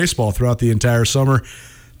more baseball throughout the entire summer.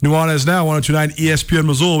 Nuanez Now, 102.9 ESPN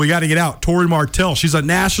Missoula. We got to get out. Tori Martell, she's a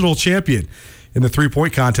national champion in the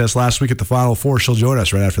three-point contest last week at the Final Four. She'll join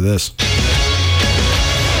us right after this.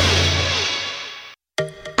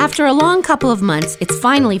 After a long couple of months, it's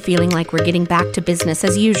finally feeling like we're getting back to business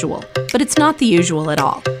as usual. But it's not the usual at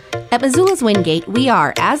all. At Missoula's Wingate, we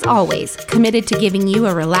are, as always, committed to giving you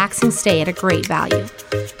a relaxing stay at a great value.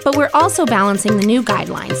 But we're also balancing the new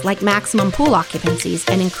guidelines like maximum pool occupancies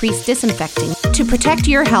and increased disinfecting to protect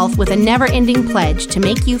your health with a never-ending pledge to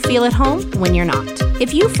make you feel at home when you're not.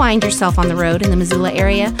 If you find yourself on the road in the Missoula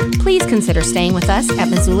area, please consider staying with us at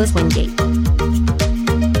Missoula's Wingate.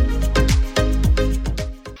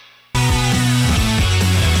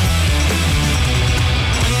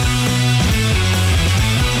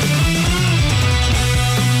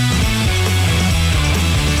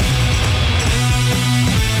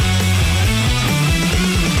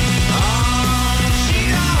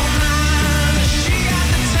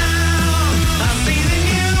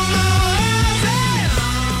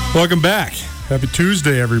 Welcome back. Happy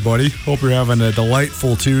Tuesday, everybody. Hope you're having a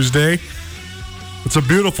delightful Tuesday. It's a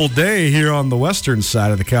beautiful day here on the western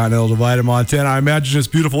side of the Continental Divide in Montana. I imagine it's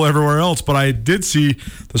beautiful everywhere else, but I did see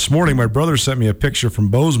this morning, my brother sent me a picture from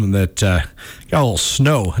Bozeman that got a little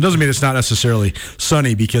snow. It doesn't mean it's not necessarily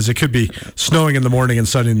sunny, because it could be snowing in the morning and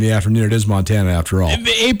sunny in the afternoon. It is Montana after all.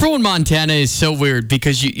 April in Montana is so weird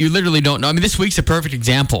because you literally don't know. I mean, this week's a perfect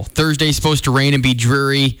example. Thursday's supposed to rain and be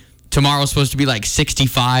dreary. Tomorrow's supposed to be like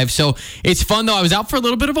 65. So it's fun, though. I was out for a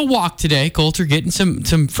little bit of a walk today, Colter, getting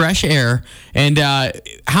some fresh air. And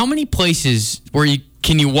how many places where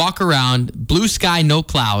can you walk around, blue sky, no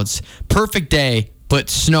clouds, perfect day, but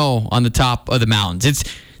snow on the top of the mountains?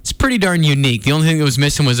 It's pretty darn unique. The only thing that was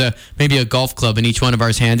missing was maybe a golf club in each one of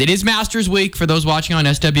our hands. It is Masters Week for those watching on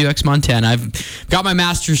SWX Montana. I've got my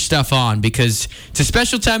Masters stuff on because it's a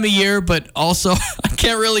special time of year, but also I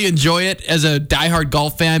can't really enjoy it as a diehard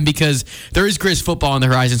golf fan because there is Griz football on the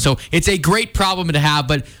horizon. So it's a great problem to have,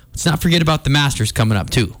 but let's not forget about the Masters coming up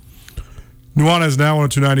too. Nuanez Now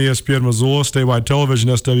 102.9 ESPN Missoula, statewide television,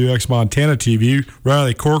 SWX Montana TV.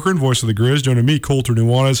 Riley Corcoran, voice of the Griz, joining me, Colter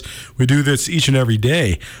Nuanez. We do this each and every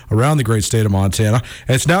day around the great state of Montana.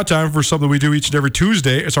 And it's now time for something we do each and every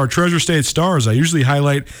Tuesday. It's our Treasure State Stars. I usually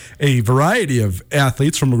highlight a variety of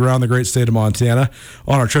athletes from around the great state of Montana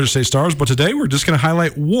on our Treasure State Stars, but today we're just going to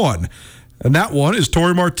highlight one. And that one is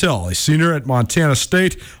Tori Martell, a senior at Montana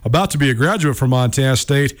State, about to be a graduate from Montana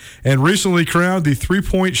State, and recently crowned the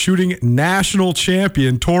three-point shooting national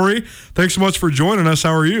champion. Tori, thanks so much for joining us.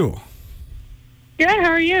 How are you? Good.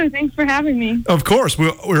 How are you? Thanks for having me. Of course.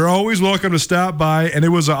 We're always welcome to stop by, and it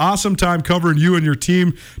was an awesome time covering you and your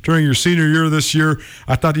team during your senior year this year.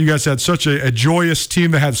 I thought you guys had such a joyous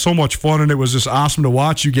team that had so much fun, and it was just awesome to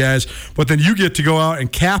watch you guys. But then you get to go out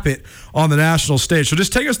and cap it on the national stage. So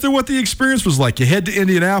just take us through what the experience was like. You head to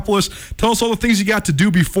Indianapolis. Tell us all the things you got to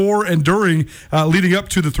do before and during leading up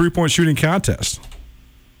to the three-point shooting contest.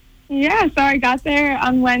 Yeah, so I got there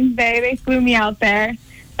on Wednesday. They flew me out there.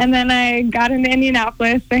 And then I got into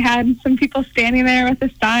Indianapolis. They had some people standing there with a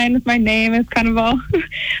sign with my name. It's kind of all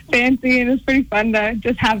fancy, and it's pretty fun to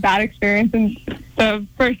just have that experience. And the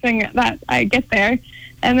first thing that I get there.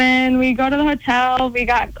 And then we go to the hotel. We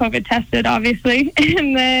got COVID tested, obviously.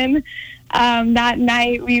 And then that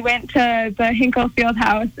night we went to the Hinkle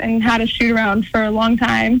Fieldhouse and had a shoot around for a long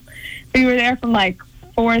time. We were there from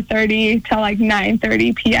 4:30 till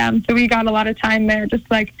 9:30 p.m. So we got a lot of time there, just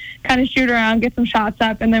kind of shoot around, get some shots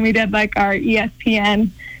up, and then we did our ESPN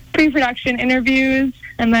pre-production interviews,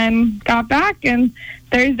 and then got back. And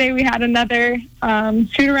Thursday we had another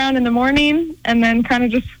shoot around in the morning, and then kind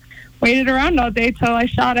of just waited around all day till I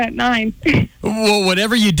shot at 9. Well,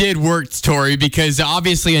 whatever you did worked, Tori, because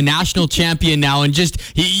obviously a national champion now, and just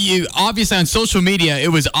you obviously on social media, it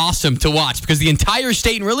was awesome to watch because the entire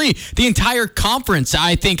state and really the entire conference,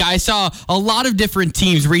 I think I saw a lot of different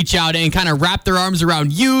teams reach out and kind of wrap their arms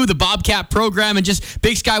around you, the Bobcat program, and just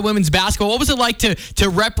Big Sky women's basketball. What was it like to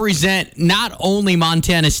represent not only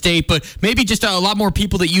Montana State, but maybe just a lot more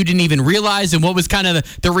people that you didn't even realize, and what was kind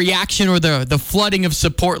of the reaction or the flooding of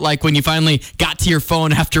support like when you finally got to your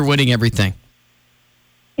phone after winning everything?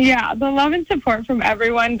 Yeah, the love and support from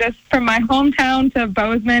everyone, just from my hometown to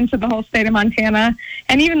Bozeman to the whole state of Montana,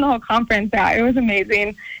 and even the whole conference. Yeah, it was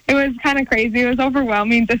amazing. It was kind of crazy. It was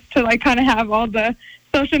overwhelming just to kind of have all the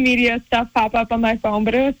social media stuff pop up on my phone,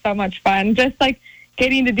 but it was so much fun. Just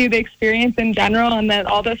getting to do the experience in general, and then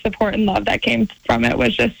all the support and love that came from it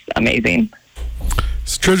was just amazing.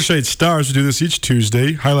 Treasure State Stars, we do this each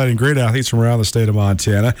Tuesday, highlighting great athletes from around the state of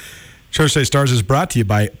Montana. Treasure State Stars is brought to you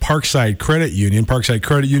by Parkside Credit Union. Parkside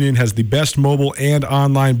Credit Union has the best mobile and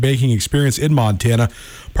online banking experience in Montana.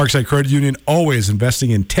 Parkside Credit Union always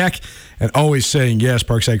investing in tech and always saying yes.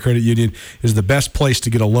 Parkside Credit Union is the best place to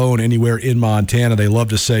get a loan anywhere in Montana. They love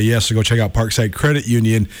to say yes, so go check out Parkside Credit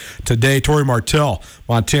Union today. Tori Martell,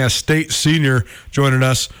 Montana State senior, joining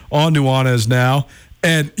us on Nuanez Now.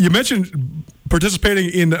 And you mentioned participating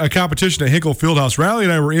in a competition at Hinkle Fieldhouse. Riley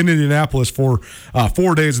and I were in Indianapolis for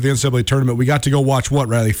 4 days of the NCAA tournament. We got to go watch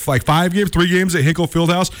Riley? 3 games at Hinkle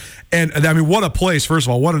Fieldhouse. And I mean, what a place, first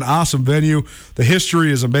of all. What an awesome venue. The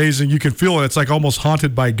history is amazing. You can feel it. It's almost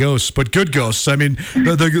haunted by ghosts, but good ghosts. I mean,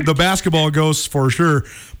 the basketball ghosts for sure.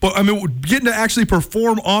 But, I mean, getting to actually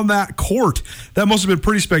perform on that court, that must have been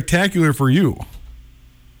pretty spectacular for you.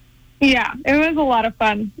 Yeah, it was a lot of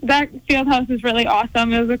fun. That field house is really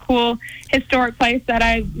awesome. It was a cool historic place that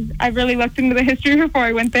I really looked into the history before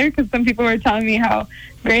I went there because some people were telling me how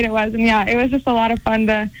great it was. And yeah, it was just a lot of fun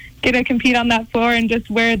to get to compete on that floor and just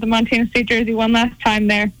wear the Montana State jersey one last time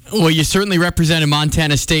there. Well, you certainly represented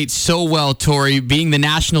Montana State so well, Tori, being the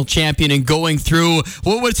national champion and going through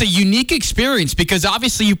what was a unique experience because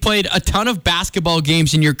obviously you played a ton of basketball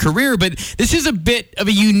games in your career, but this is a bit of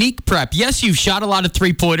a unique prep. Yes, you've shot a lot of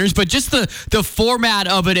three-pointers, but just the format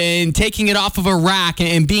of it and taking it off of a rack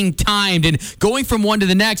and being timed and going from one to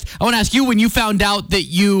the next. I want to ask you, when you found out that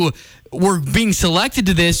you were being selected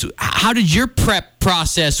to this, how did your prep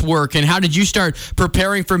process work and how did you start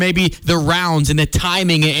preparing for maybe the rounds and the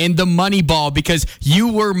timing and the money ball, because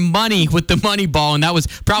you were money with the money ball and that was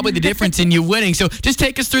probably the difference in you winning. So just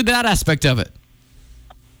take us through that aspect of it.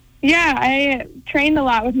 Yeah, I trained a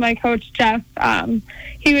lot with my coach, Jeff.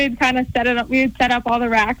 He would kind of set it up. We would set up all the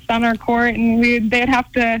racks on our court and they'd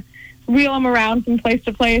have to wheel them around from place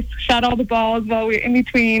to place, shot all the balls while we were in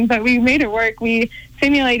between, but we made it work. We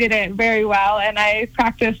simulated it very well, and I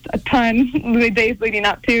practiced a ton the days leading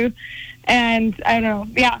up to. And I don't know,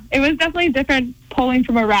 yeah, it was definitely different pulling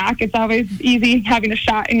from a rack. It's always easy having a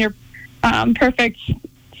shot in your perfect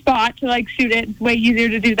spot to shoot it. It's way easier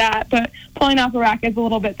to do that, but pulling off a rack is a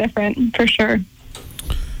little bit different for sure.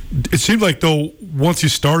 It seemed like, though, once you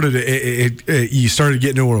started you started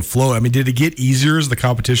getting into a flow. I mean, did it get easier as the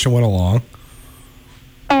competition went along?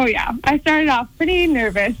 Oh, yeah. I started off pretty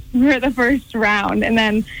nervous for the first round, and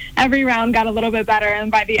then every round got a little bit better,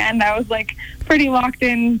 and by the end I was like pretty locked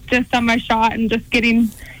in just on my shot and just getting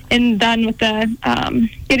done with the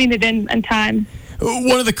getting it in time.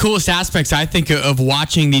 One of the coolest aspects, I think, of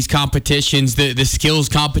watching these competitions, the skills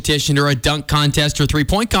competition or a dunk contest or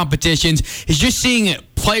three-point competitions, is just seeing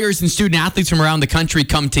players and student athletes from around the country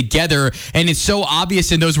come together. And it's so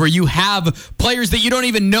obvious in those where you have players that you don't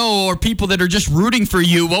even know or people that are just rooting for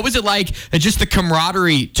you. What was it like, just the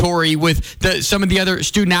camaraderie, Tori, with some of the other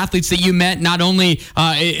student athletes that you met, not only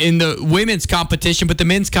in the women's competition, but the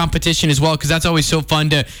men's competition as well? Because that's always so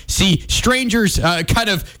fun to see strangers kind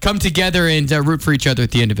of come together and root for each other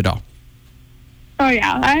at the end of it all. Oh,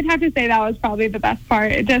 yeah. I'd have to say that was probably the best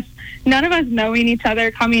part. It just, none of us knowing each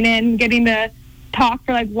other, coming in, getting to talk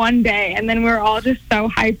for like one day, and then we were all just so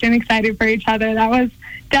hyped and excited for each other. That was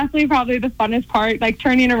definitely probably the funnest part, like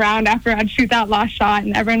turning around after I'd shoot that last shot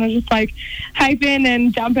and everyone was just like hyping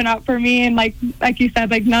and jumping up for me, and like you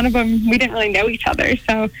said, like none of them, we didn't really know each other,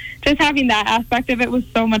 so just having that aspect of it was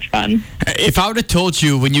so much fun. If I would have told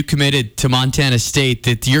you when you committed to Montana State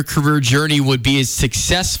that your career journey would be as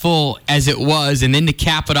successful as it was, and then to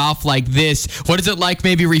cap it off like this, what is it like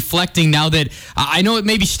maybe reflecting now that I know it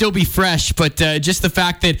maybe still be fresh, but just the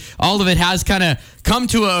fact that all of it has kind of come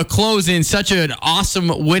to a close in such an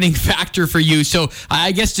awesome winning factor for you? So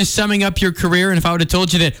I guess just summing up your career, and if I would have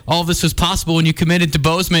told you that all of this was possible when you committed to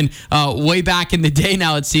Bozeman way back in the day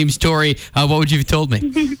now, it seems, Tori, what would you have told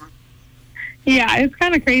me? Yeah, it's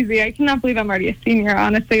kind of crazy. I cannot believe I'm already a senior,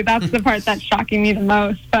 honestly. That's the part that's shocking me the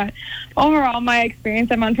most. But overall, my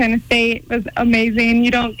experience at Montana State was amazing.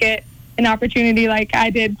 You don't get an opportunity like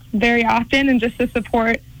I did very often, and just the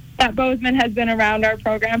support that Bozeman has been around our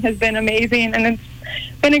program has been amazing, and it's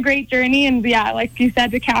been a great journey. And yeah, like you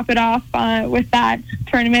said, to cap it off with that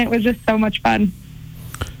tournament was just so much fun.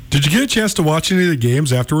 Did you get a chance to watch any of the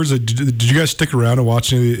games afterwards? Did you guys stick around and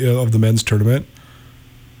watch any of the men's tournament?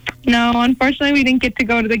 No, unfortunately, we didn't get to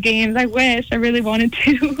go to the games. I wish. I really wanted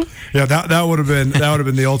to. Yeah, that would have been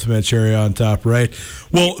the ultimate cherry on top, right?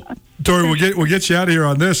 Well, Tori, we'll get you out of here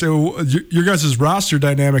on this. Your guys' roster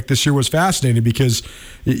dynamic this year was fascinating because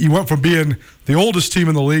you went from being the oldest team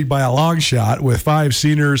in the league by a long shot with 5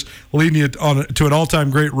 seniors, leading you to an all-time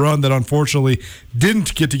great run that unfortunately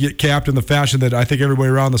didn't get capped in the fashion that I think everybody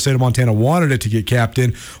around the state of Montana wanted it to get capped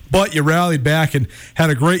in. But you rallied back and had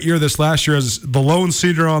a great year this last year as the lone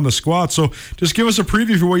senior on the squad. So just give us a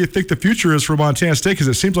preview for what you think the future is for Montana State, because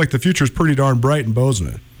it seems like the future is pretty darn bright in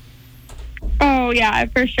Bozeman. Oh, yeah,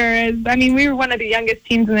 it for sure is. I mean, we were one of the youngest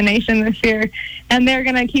teams in the nation this year, and they're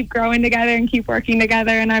going to keep growing together and keep working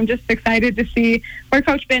together, and I'm just excited to see where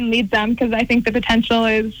Coach Ben leads them, because I think the potential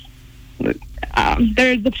is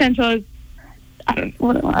I don't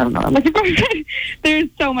know. I'm looking for there's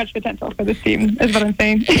so much potential for this team, is what I'm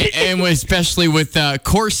saying. And especially with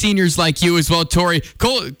core seniors like you as well, Tori.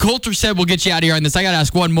 Colter said we'll get you out of here on this. I got to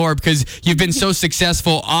ask one more because you've been so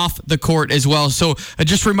successful off the court as well. So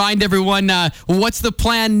just remind everyone, what's the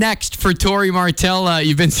plan next for Tori Martell?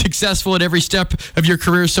 You've been successful at every step of your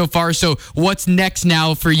career so far. So what's next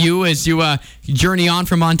now for you as you journey on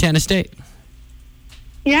from Montana State?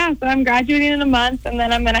 Yeah, so I'm graduating in a month, and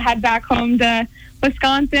then I'm going to head back home to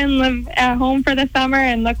Wisconsin, live at home for the summer,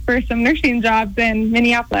 and look for some nursing jobs in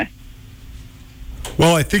Minneapolis.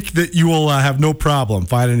 Well, I think that you will have no problem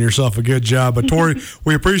finding yourself a good job. But, Tori,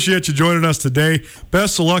 we appreciate you joining us today.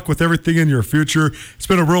 Best of luck with everything in your future. It's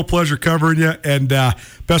been a real pleasure covering you, and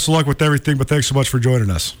best of luck with everything. But thanks so much for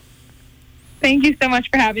joining us. Thank you so much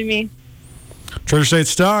for having me. Treasure State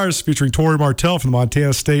Stars featuring Tori Martell from the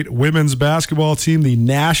Montana State women's basketball team, the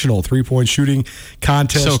national three-point shooting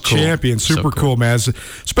contest champion. Super cool, man. It's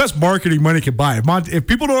the best marketing money can buy. If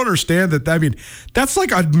people don't understand that, I mean, that's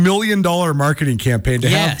like $1 million marketing campaign to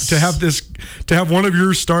have one of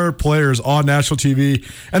your star players on national TV,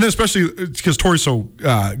 and then especially because Tori's so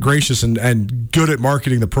gracious and good at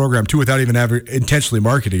marketing the program too, without even intentionally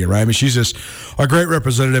marketing it. Right? I mean, she's just a great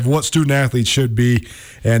representative of what student athletes should be,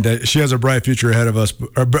 and she has a bright future ahead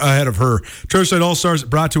of her. Treasure State All-Stars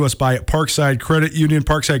brought to us by Parkside Credit Union.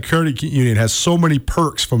 Parkside Credit Union has so many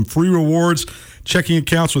perks, from free rewards, checking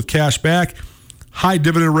accounts with cash back, high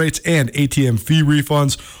dividend rates, and ATM fee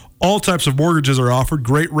refunds. All types of mortgages are offered.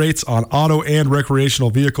 Great rates on auto and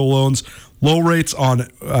recreational vehicle loans. Low rates on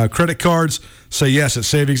credit cards. Say yes at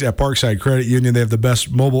savings at Parkside Credit Union. They have the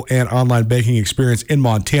best mobile and online banking experience in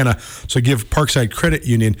Montana. So give Parkside Credit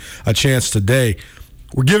Union a chance today.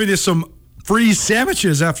 We're giving you some Free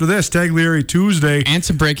sandwiches after this. Taglieri Tuesday. And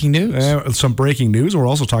some breaking news. Some breaking news. We're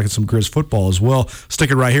also talking some Griz football as well. Stick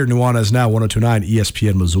it right here. Nuanez Now, 102.9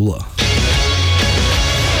 ESPN Missoula.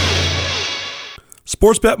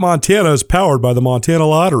 Sportsbet Montana is powered by the Montana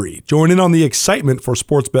Lottery. Join in on the excitement for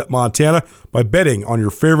Sportsbet Montana by betting on your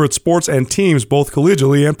favorite sports and teams both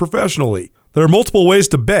collegially and professionally. There are multiple ways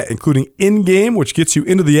to bet, including in-game, which gets you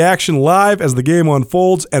into the action live as the game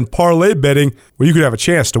unfolds, and parlay betting, where you could have a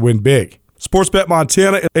chance to win big. Sportsbet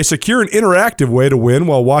Montana is a secure and interactive way to win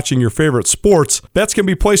while watching your favorite sports. Bets can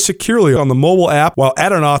be placed securely on the mobile app while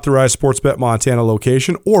at an authorized Sportsbet Montana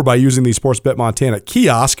location or by using the Sportsbet Montana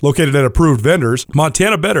kiosk located at approved vendors.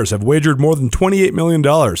 Montana bettors have wagered more than $28 million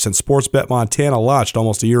since Sportsbet Montana launched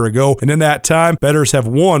almost a year ago, and in that time, bettors have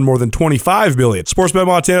won more than $25 million. Sportsbet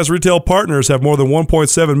Montana's retail partners have more than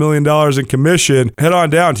 $1.7 million in commission. Head on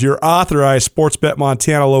down to your authorized Sportsbet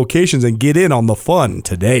Montana locations and get in on the fun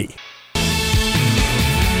today.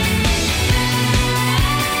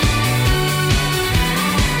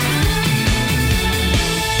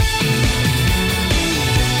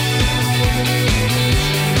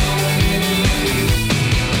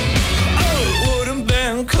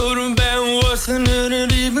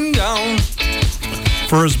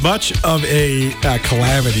 For as much of a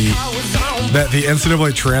calamity that the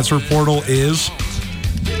NCAA transfer portal is,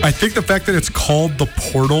 I think the fact that it's called the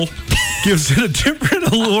portal gives it a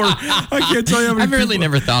different allure. I can't tell you how many I've really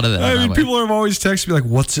never thought of that. I mean, people have always texted me like,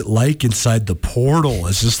 what's it like inside the portal?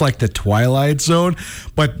 Is this like the Twilight Zone?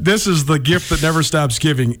 But this is the gift that never stops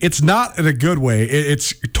giving. It's not in a good way.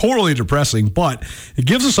 It's totally depressing, but it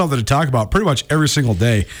gives us something to talk about pretty much every single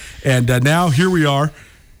day. And now here we are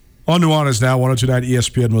on Nuanez Now, 102.9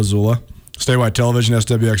 ESPN Missoula, statewide television,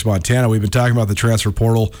 SWX Montana. We've been talking about the transfer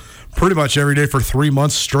portal pretty much every day for 3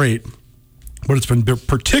 months straight, but it's been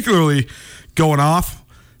particularly going off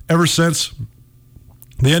ever since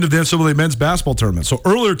the end of the NCAA men's basketball tournament. So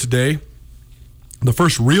earlier today, the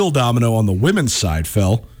first real domino on the women's side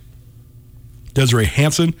fell. Desiree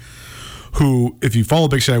Hansen, who, if you follow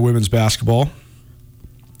Big Sky women's basketball,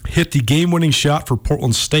 hit the game-winning shot for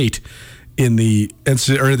Portland State in the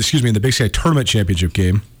Big Sky Tournament Championship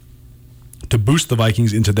game to boost the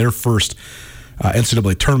Vikings into their first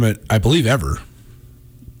NCAA tournament, I believe, ever.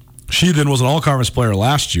 She then was an all-conference player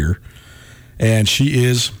last year, and she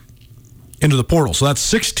is into the portal. So that's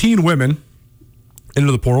 16 women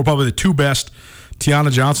into the portal, probably the two best.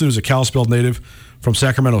 Tiana Johnson, who's a Kalispell native from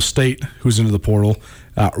Sacramento State, who's into the portal.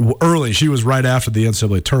 Early, she was right after the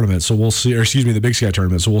NCAA tournament, so we'll see, the Big Sky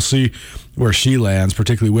tournament, so we'll see where she lands,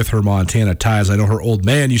 particularly with her Montana ties. I know her old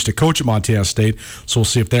man used to coach at Montana State, so we'll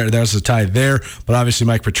see if there's a tie there. But obviously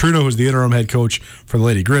Mike Petrino, who's the interim head coach for the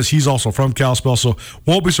Lady Griz, he's also from Kalispell, so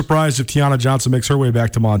won't be surprised if Tiana Johnson makes her way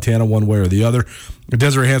back to Montana one way or the other.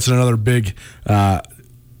 Desiree Hansen, another big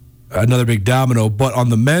domino. But on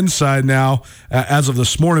the men's side now, as of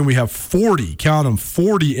this morning, we have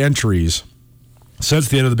 40 entries since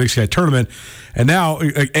the end of the Big Sky tournament. And now,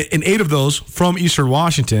 in 8 of those from Eastern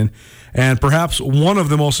Washington, and perhaps one of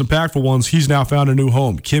the most impactful ones, he's now found a new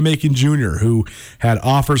home. Kim Aiken Jr., who had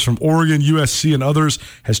offers from Oregon, USC, and others,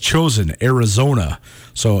 has chosen Arizona.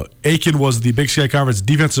 So Aiken was the Big Sky Conference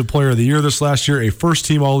Defensive Player of the Year this last year, a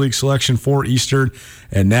first-team All-League selection for Eastern,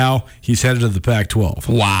 and now he's headed to the Pac-12.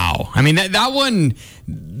 Wow. I mean, that one,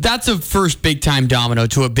 that's a first big-time domino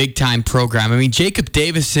to a big-time program. I mean, Jacob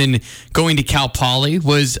Davison going to Cal Poly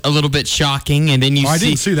was a little bit shocking, and then I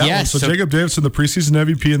didn't see that one. So Jacob Davison, the preseason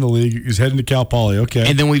MVP in the league, is heading to Cal Poly. Okay.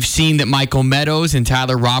 And then we've seen that Michael Meadows and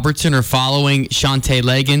Tyler Robertson are following Shantae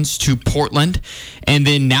Leggins to Portland. And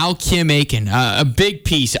then now Kim Aiken, a big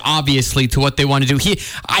piece, obviously, to what they want to do.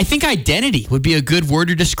 I think identity would be a good word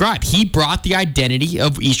to describe. He brought the identity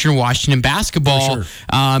of Eastern Washington basketball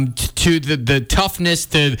to the toughness,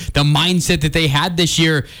 the mindset that they had this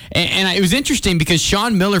year. And it was interesting because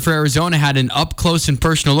Sean Miller for Arizona had an up-close and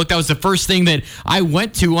personal look. That was the first thing that I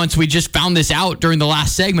went to once we just found this out during the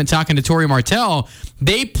last segment talking to Tori Martell.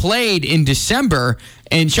 They played in December,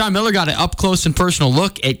 and Sean Miller got an up-close and personal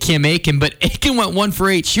look at Kim Aiken, but Aiken went 1 for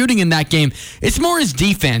 8 shooting in that game. It's more his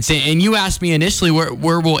defense, and you asked me initially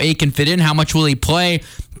where will Aiken fit in, how much will he play?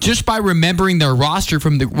 Just by remembering their roster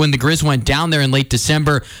from when the Griz went down there in late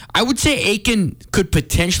December, I would say Aiken could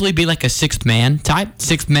potentially be like a sixth man,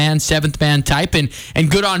 seventh man type, and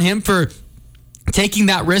good on him for taking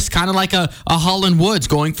that risk, kind of like a Holland Woods,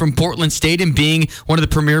 going from Portland State and being one of the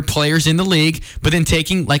premier players in the league, but then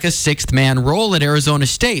taking like a sixth-man role at Arizona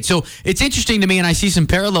State. So it's interesting to me, and I see some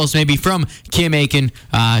parallels maybe from Kim Aiken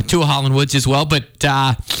to a Holland Woods as well, but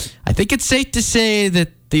I think it's safe to say that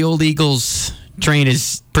the old Eagles train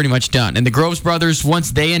is pretty much done. And the Groves brothers,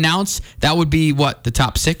 once they announce, that would be what, the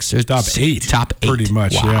top 6 or top 8? Top 8, pretty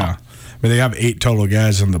much. Wow. Yeah. I mean, they have 8 total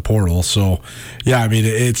guys in the portal. So, yeah, I mean,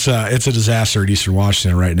 it's a disaster at Eastern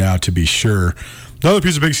Washington right now, to be sure. Another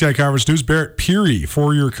piece of Big Sky Conference news, Barrett Peary,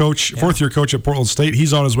 fourth-year coach at Portland State.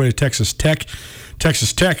 He's on his way to Texas Tech.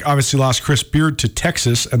 Texas Tech obviously lost Chris Beard to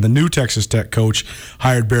Texas, and the new Texas Tech coach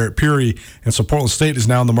hired Barrett Peary. And so Portland State is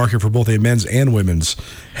now in the market for both a men's and women's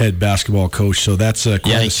head basketball coach. So that's quite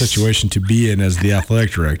a situation to be in as the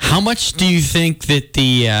athletic director. How much do you think that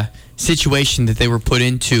the situation that they were put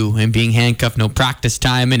into and being handcuffed, no practice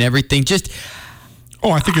time and everything, just...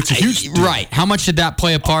 I think it's a huge deal. Right. How much did that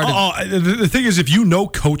play a part? The thing is, if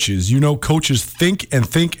coaches think and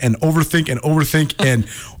overthink and overthink, and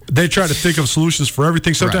they try to think of solutions for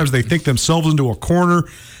everything. Sometimes they think themselves into a corner.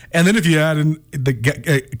 And then if you add in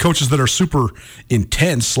the coaches that are super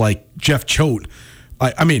intense, like Jeff Choate,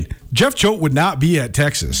 I mean, Jeff Choate would not be at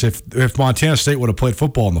Texas if Montana State would have played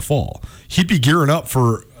football in the fall. He'd be gearing up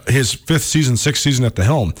for his 5th season, 6th season at the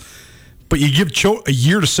helm. But you give Choate a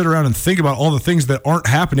year to sit around and think about all the things that aren't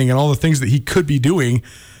happening and all the things that he could be doing,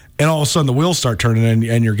 and all of a sudden the wheels start turning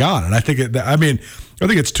and you're gone. And I think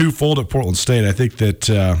it's twofold at Portland State. I think that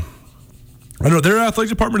I don't know, their athletic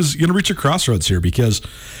department is going to reach a crossroads here because,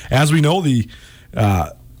 as we know, the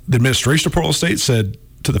administration of Portland State said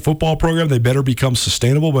to the football program they better become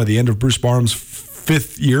sustainable by the end of Bruce Barnum's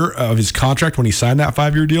 5th year of his contract when he signed that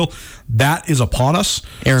 5-year deal. That is upon us.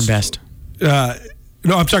 Aaron Best.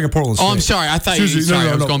 No, I'm talking Portland State. Oh, I'm sorry. I thought I was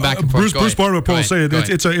going back and forth. Bruce Barnum at Portland State.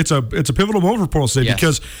 It's a pivotal moment for Portland State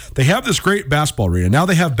because they have this great basketball arena. Now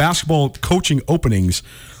they have basketball coaching openings.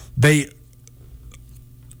 We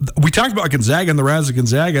talked about Gonzaga and the Rise of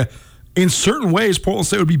Gonzaga. In certain ways, Portland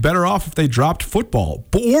State would be better off if they dropped football.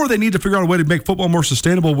 Or they need to figure out a way to make football more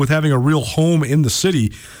sustainable with having a real home in the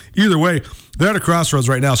city. Either way, they're at a crossroads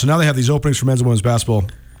right now. So now they have these openings for men's and women's basketball.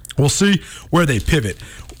 We'll see where they pivot.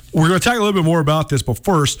 We're going to talk a little bit more about this, but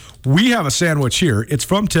first, we have a sandwich here. It's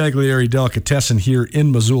from Taglieri Delicatessen here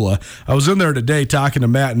in Missoula. I was in there today talking to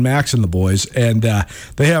Matt and Max and the boys, and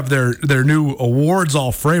they have their new awards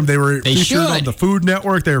all framed. They featured on the Food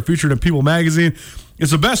Network. They were featured in People Magazine.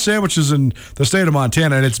 It's the best sandwiches in the state of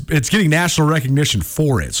Montana, and it's getting national recognition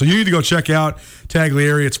for it. So you need to go check out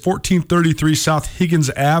Taglieri. It's 1433 South Higgins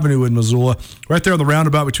Avenue in Missoula, right there on the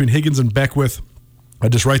roundabout between Higgins and Beckwith.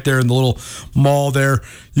 Just right there in the little mall there.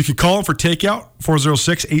 You can call them for takeout,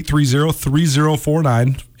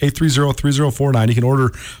 406-830-3049, 830-3049. You can order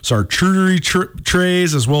charcuterie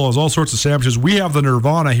trays as well as all sorts of sandwiches. We have the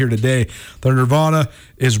Nirvana here today. The Nirvana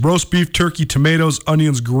is roast beef, turkey, tomatoes,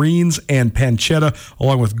 onions, greens, and pancetta,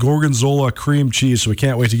 along with gorgonzola cream cheese. So we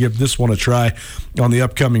can't wait to give this one a try on the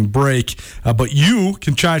upcoming break. But you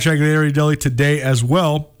can try Taglieri Deli today as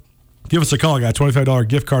well. Give us a call. I got a $25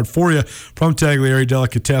 gift card for you from Taglieri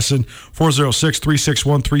Delicatessen,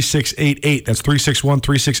 406-361-3688. That's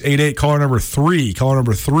 361-3688. Caller number 3.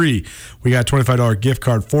 We got a $25 gift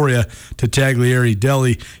card for you to Taglieri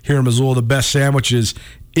Deli here in Missoula. The best sandwiches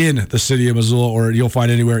in the city of Missoula, or you'll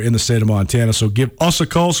find anywhere in the state of Montana. So give us a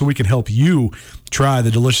call so we can help you try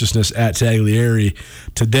the deliciousness at Taglieri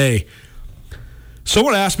today.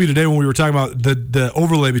 Someone asked me today when we were talking about the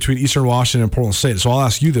overlay between Eastern Washington and Portland State, so I'll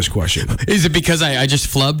ask you this question: Is it because I just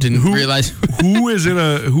flubbed and realized who's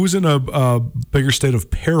in a bigger state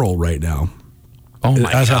of peril right now? Oh my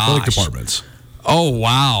gosh! As athletic departments. Oh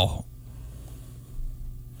wow,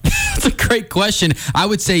 that's a great question. I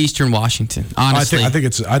would say Eastern Washington. Honestly, I think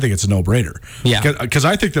it's a no-brainer. Yeah, because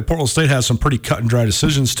I think that Portland State has some pretty cut and dry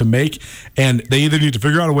decisions to make, and they either need to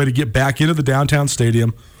figure out a way to get back into the downtown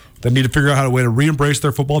stadium. They need to figure out how to re-embrace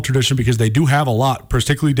their football tradition because they do have a lot,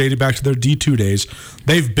 particularly dating back to their D2 days.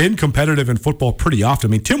 They've been competitive in football pretty often.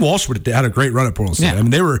 I mean, Tim Walsh had a great run at Portland State. Yeah. I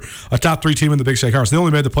mean, they were a top 3 team in the Big Sky Conference. They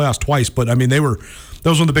only made the playoffs twice, but I mean, that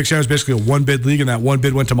was when the Big Sky was basically a one-bid league, and that one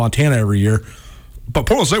bid went to Montana every year. But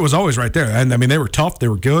Portland State was always right there, and I mean, they were tough, they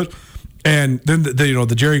were good. And then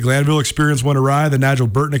the Jerry Glanville experience went awry, the Nigel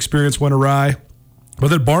Burton experience went awry, but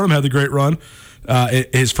then Barnum had the great run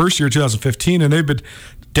his first year, 2015, and they've been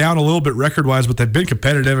down a little bit record-wise, but they've been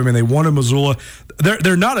competitive. I mean, they won in Missoula.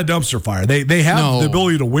 They're not a dumpster fire. They have the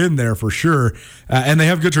ability to win there for sure, and they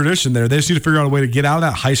have good tradition there. They just need to figure out a way to get out of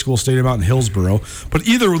that high school stadium out in Hillsboro. But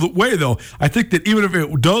either way, though, I think that even if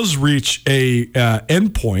it does reach a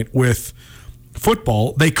endpoint with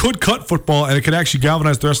football, they could cut football, and it could actually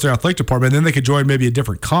galvanize the rest of their athletic department, and then they could join maybe a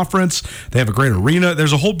different conference. They have a great arena.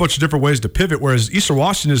 There's a whole bunch of different ways to pivot, whereas Eastern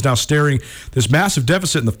Washington is now staring this massive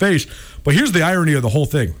deficit in the face. But here's the irony of the whole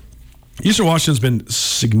thing. Eastern Washington's been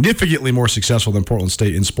significantly more successful than Portland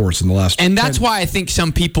State in sports in the last. And that's why I think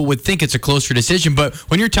some people would think it's a closer decision. But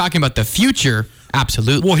when you're talking about the future,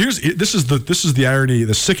 absolutely. Well, this is the irony,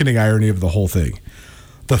 the sickening irony of the whole thing.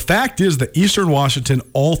 The fact is that Eastern Washington,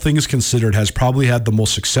 all things considered, has probably had the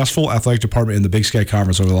most successful athletic department in the Big Sky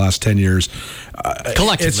Conference over the last 10 years.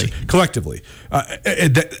 Collectively.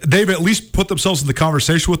 They've at least put themselves in the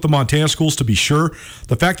conversation with the Montana schools, to be sure.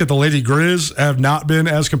 The fact that the Lady Griz have not been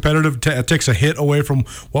as competitive takes a hit away from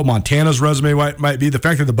what Montana's resume might be. The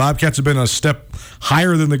fact that the Bobcats have been a step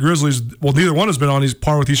higher than the Grizzlies, well, neither one has been on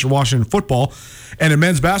par with Eastern Washington football. And in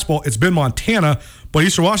men's basketball, it's been Montana. But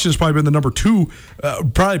Eastern Washington has probably been the number 2,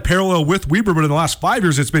 probably parallel with Weber. But in the last 5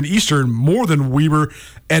 years, it's been Eastern more than Weber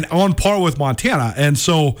and on par with Montana. And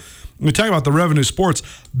so when we talk about the revenue sports,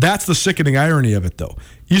 that's the sickening irony of it, though.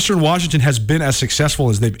 Eastern Washington has been as successful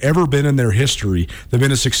as they've ever been in their history. They've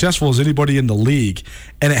been as successful as anybody in the league.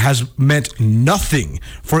 And it has meant nothing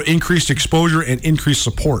for increased exposure and increased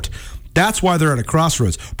support. That's why they're at a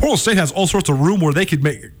crossroads. Portland State has all sorts of room where they could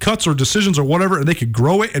make cuts or decisions or whatever, and they could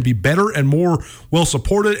grow it and be better and more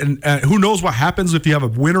well-supported. And who knows what happens if you have a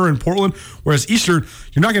winner in Portland. Whereas Eastern,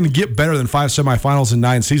 you're not going to get better than 5 semifinals in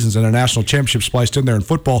 9 seasons and a national championship spliced in there in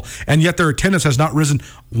football. And yet their attendance has not risen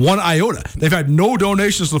one iota. They've had no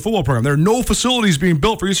donations to the football program. There are no facilities being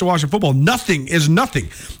built for Eastern Washington football. Nothing is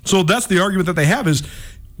nothing. So that's the argument that they have is,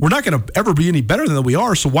 we're not going to ever be any better than we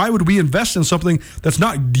are, so why would we invest in something that's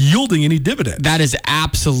not yielding any dividends? That is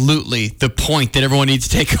absolutely the point that everyone needs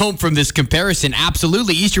to take home from this comparison.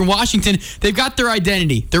 Absolutely. Eastern Washington, they've got their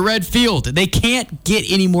identity, the red field. They can't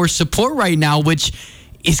get any more support right now, which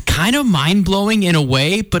is kind of mind-blowing in a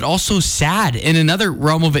way, but also sad in another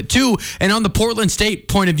realm of it too. And on the Portland State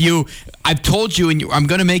point of view, I've told you, and I'm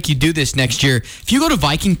going to make you do this next year. If you go to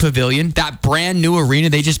Viking Pavilion, that brand new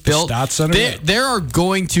arena they just built, there are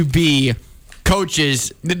going to be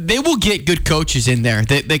coaches. They will get good coaches in there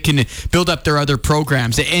that can build up their other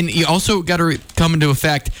programs. And you also got to come into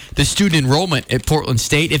effect the student enrollment at Portland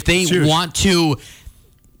State. If they want to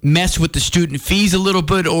mess with the student fees a little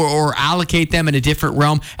bit or allocate them in a different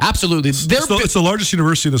realm, absolutely. It's the largest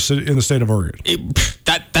university in the state of Oregon.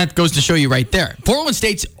 That goes to show you right there. Portland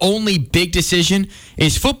State's only big decision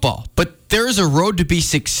is football, but there is a road to be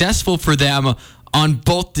successful for them on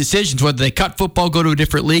both decisions, whether they cut football, go to a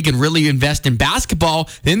different league, and really invest in basketball.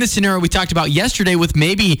 In the scenario we talked about yesterday with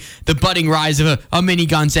maybe the budding rise of a mini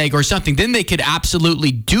Gonzaga or something, then they could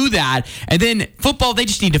absolutely do that. And then football, they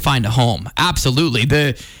just need to find a home. Absolutely.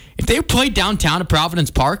 If they played downtown at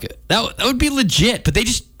Providence Park, that would be legit. But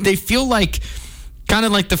they feel like kind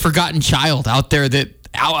of like the forgotten child out there that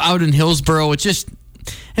out in Hillsboro. It's just.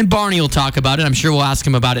 And Barney will talk about it. I'm sure we'll ask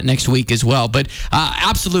him about it next week as well. But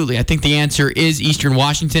absolutely, I think the answer is Eastern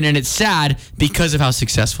Washington, and it's sad because of how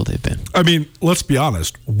successful they've been. I mean, let's be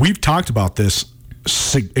honest. We've talked about this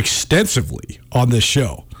extensively on this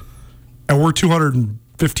show, and we're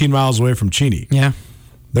 215 miles away from Cheney. Yeah.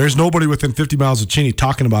 There's nobody within 50 miles of Cheney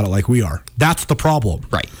talking about it like we are. That's the problem.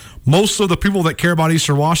 Right. Most of the people that care about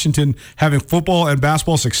Eastern Washington having football and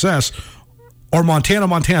basketball success are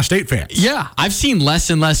Montana State fans. Yeah, I've seen less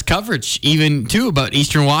and less coverage even, too, about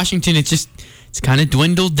Eastern Washington. It's kind of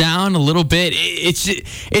dwindled down a little bit.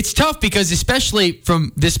 It's tough because, especially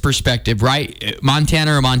from this perspective, right,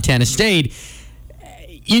 Montana or Montana State,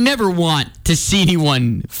 you never want to see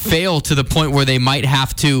anyone fail to the point where they might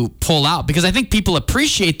have to pull out, because I think people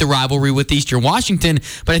appreciate the rivalry with Eastern Washington,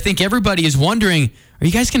 but I think everybody is wondering, are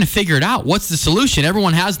you guys going to figure it out? What's the solution?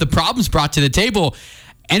 Everyone has the problems brought to the table.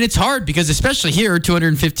 And it's hard because, especially here,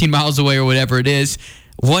 215 miles away or whatever it is,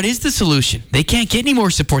 what is the solution? They can't get any more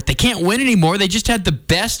support. They can't win anymore. They just had the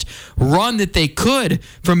best run that they could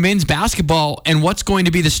from men's basketball. And what's going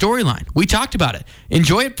to be the storyline? We talked about it.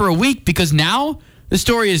 Enjoy it for a week, because now the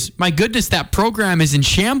story is, my goodness, that program is in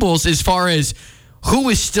shambles as far as who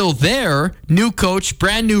is still there. New coach,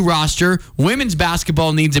 brand new roster. Women's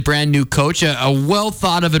basketball needs a brand new coach, a well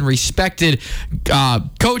thought of and respected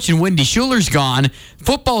coach, and Wendy Schuler's gone.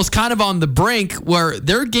 Football is kind of on the brink, where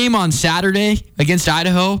their game on Saturday against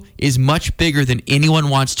Idaho is much bigger than anyone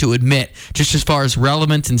wants to admit, just as far as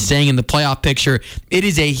relevance and staying in the playoff picture. It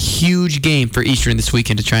is a huge game for Eastern this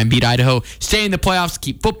weekend to try and beat Idaho, stay in the playoffs,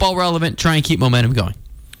 keep football relevant, try and keep momentum going.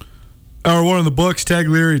 Hour one in the books, Tag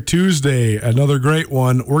Leary Tuesday. Another great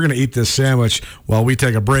one. We're going to eat this sandwich while we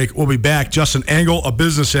take a break. We'll be back. Just an angle, a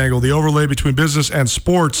business angle, the overlay between business and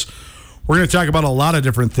sports. We're going to talk about a lot of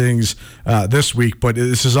different things this week, but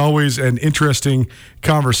this is always an interesting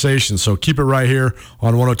conversation. So keep it right here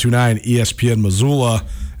on 102.9 ESPN Missoula,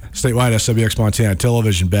 statewide SWX Montana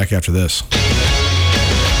Television. Back after this.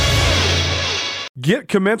 Get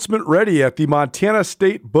commencement ready at the Montana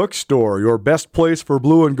State Bookstore, your best place for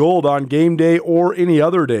blue and gold on game day or any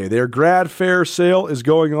other day. Their grad fair sale is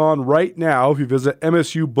going on right now if you visit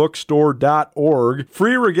msubookstore.org.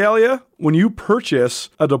 Free regalia when you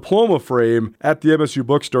purchase a diploma frame at the MSU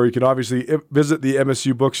Bookstore. You can obviously visit the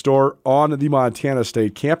MSU Bookstore on the Montana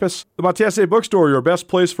State campus. The Montana State Bookstore, your best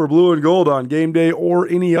place for blue and gold on game day or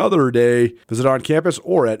any other day. Visit on campus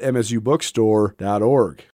or at msubookstore.org.